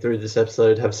talking through this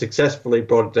episode have successfully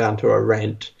brought it down to a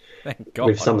rent. Thank God.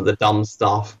 With some of the dumb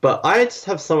stuff. But I just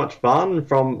have so much fun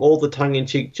from all the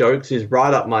tongue-in-cheek jokes is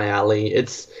right up my alley.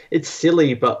 It's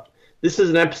silly, but this is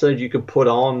an episode you could put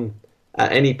on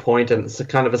at any point, and it's a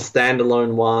kind of a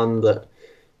standalone one that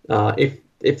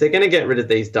if they're going to get rid of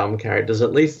these dumb characters,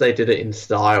 at least they did it in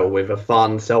style with a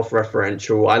fun,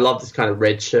 self-referential. I love this kind of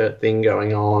red shirt thing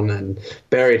going on, and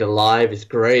Buried Alive is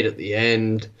great at the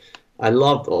end. I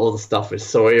loved all the stuff with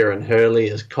Sawyer and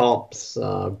Hurley as cops.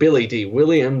 Billy Dee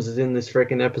Williams is in this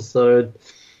freaking episode.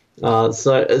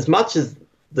 So as much as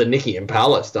the Nikki and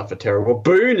Paulo stuff are terrible,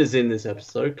 Boone is in this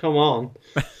episode. Come on.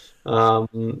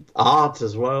 Art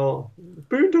as well.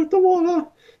 Boone took the water.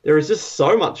 There is just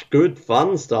so much good,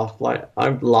 fun stuff. Like,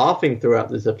 I'm laughing throughout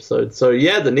this episode. So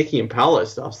yeah, the Nikki and Paulo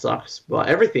stuff sucks, but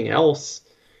everything else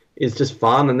is just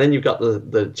fun. And then you've got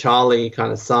the Charlie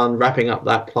kind of son wrapping up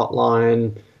that plot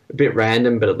line. A bit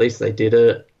random, but at least they did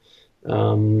it.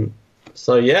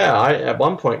 So yeah, I at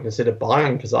one point considered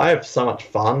buying because I have so much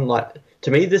fun. Like,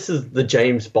 to me, this is the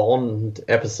James Bond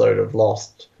episode of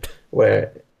Lost,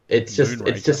 where it's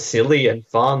just silly and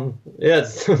fun. Yeah,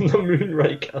 it's the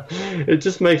Moonraker. It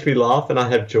just makes me laugh, and I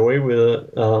have joy with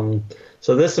it.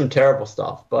 So there's some terrible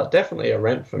stuff, but definitely a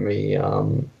rent for me.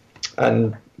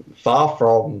 And far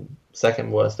from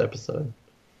second worst episode.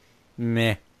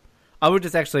 Meh. I would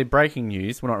just actually, breaking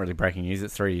news. Well, not really breaking news.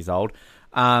 It's 3 years old.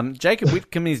 Jacob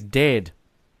Whitcomb is dead.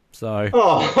 So.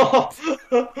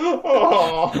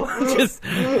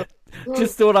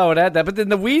 Just thought I would add that. But then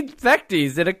the weird fact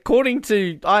is that according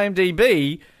to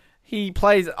IMDb, he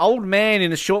plays old man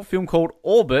in a short film called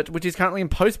Orbit, which is currently in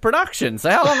post-production. So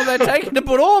how long have they taken to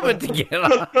put Orbit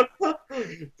together?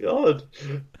 God.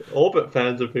 Orbit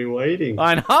fans have been waiting.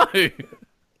 I know.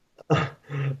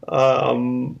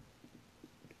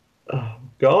 Oh,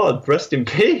 God, rest in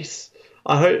peace.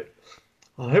 I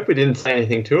hope we didn't say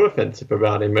anything too offensive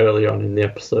about him early on in the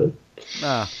episode.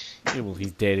 Well,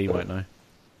 he's dead. He won't know.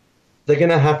 They're going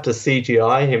to have to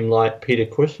CGI him like Peter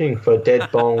Cushing for Dead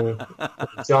Bong,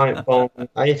 Giant Bong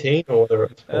 18 or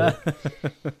whatever it's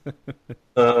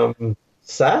called.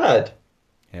 Sad.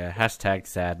 Yeah, hashtag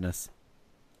sadness.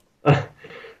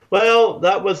 Well,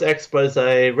 that was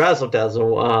Exposé, Razzle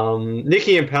Dazzle.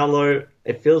 Nikki and Paulo,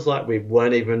 it feels like we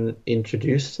weren't even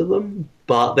introduced to them,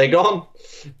 but they're gone.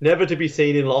 Never to be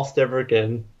seen in Lost ever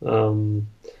again. I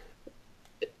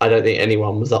don't think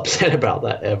anyone was upset about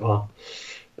that ever.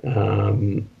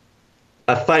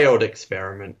 A failed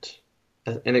experiment.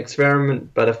 An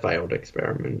experiment, but a failed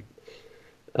experiment.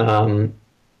 Ben,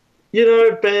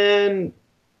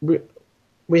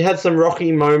 we had some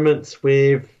rocky moments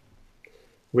with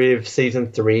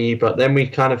season 3, but then we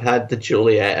kind of had the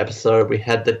Juliet episode, we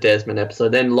had the Desmond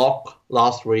episode, then Locke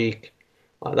last week.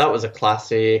 That was a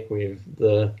classic with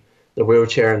the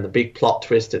wheelchair and the big plot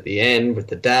twist at the end with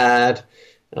the dad.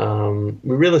 We're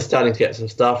really starting to get some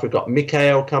stuff. We've got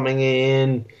Mikhail coming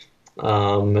in,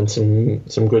 and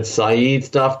some good Saeed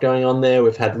stuff going on there.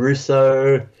 We've had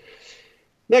Russo.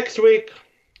 Next week,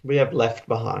 we have Left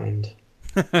Behind.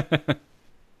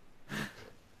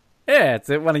 Yeah, it's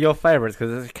one of your favourites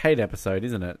because it's a Kate episode,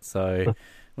 isn't it? So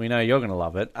we know you're going to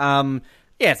love it. Yeah,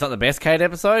 it's not the best Kate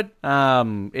episode.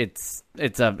 It's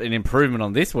an improvement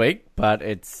on this week, but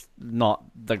it's not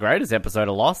the greatest episode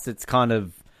of Lost. It's kind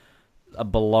of a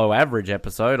below average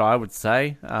episode, I would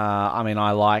say.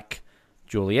 I like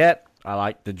Juliet. I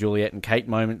like the Juliet and Kate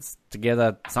moments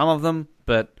together, some of them,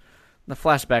 but the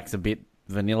flashback's a bit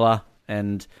vanilla,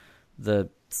 and the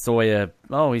Sawyer,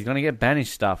 he's going to get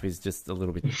banished stuff is just a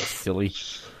little bit silly.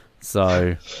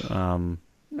 So,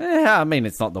 I mean,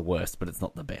 it's not the worst, but it's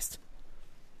not the best.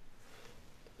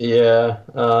 Yeah,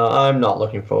 I'm not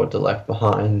looking forward to Left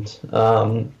Behind.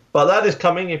 But that is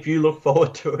coming if you look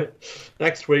forward to it.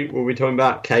 Next week we'll be talking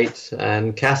about Kate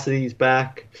and Cassidy's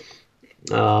back,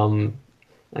 and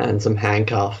some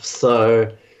handcuffs.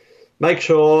 So make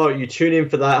sure you tune in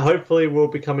for that. Hopefully we'll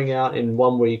be coming out in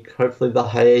 1 week. Hopefully the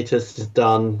hiatus is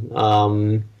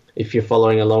done, if you're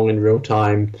following along in real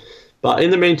time. But in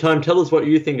the meantime, tell us what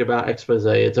you think about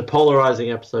Exposé. It's a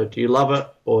polarizing episode. Do you love it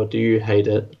or do you hate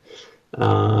it?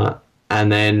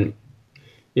 And then,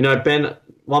 Ben,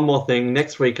 one more thing.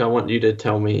 Next week, I want you to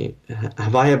tell me,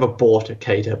 have I ever bought a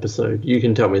Kate episode? You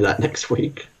can tell me that next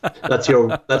week. That's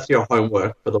your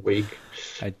homework for the week.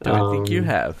 I don't think you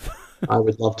have. I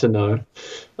would love to know.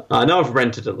 I know I've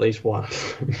rented at least one.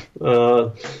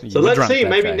 So let's see.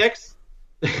 Maybe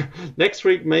next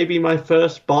week, maybe my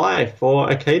first buy for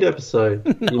a Kate episode.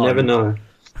 No. You never know.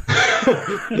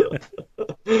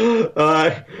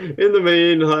 In the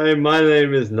meantime, my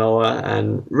name is Noah,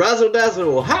 and razzle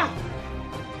dazzle, ha!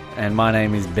 And my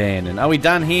name is Ben. And are we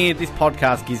done here? This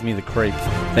podcast gives me the creeps.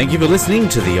 Thank you for listening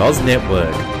to the Oz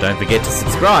Network. Don't forget to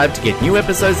subscribe to get new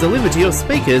episodes delivered to your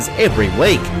speakers every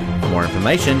week. For more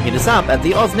information, hit us up at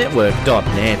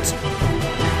theoznetwork.net.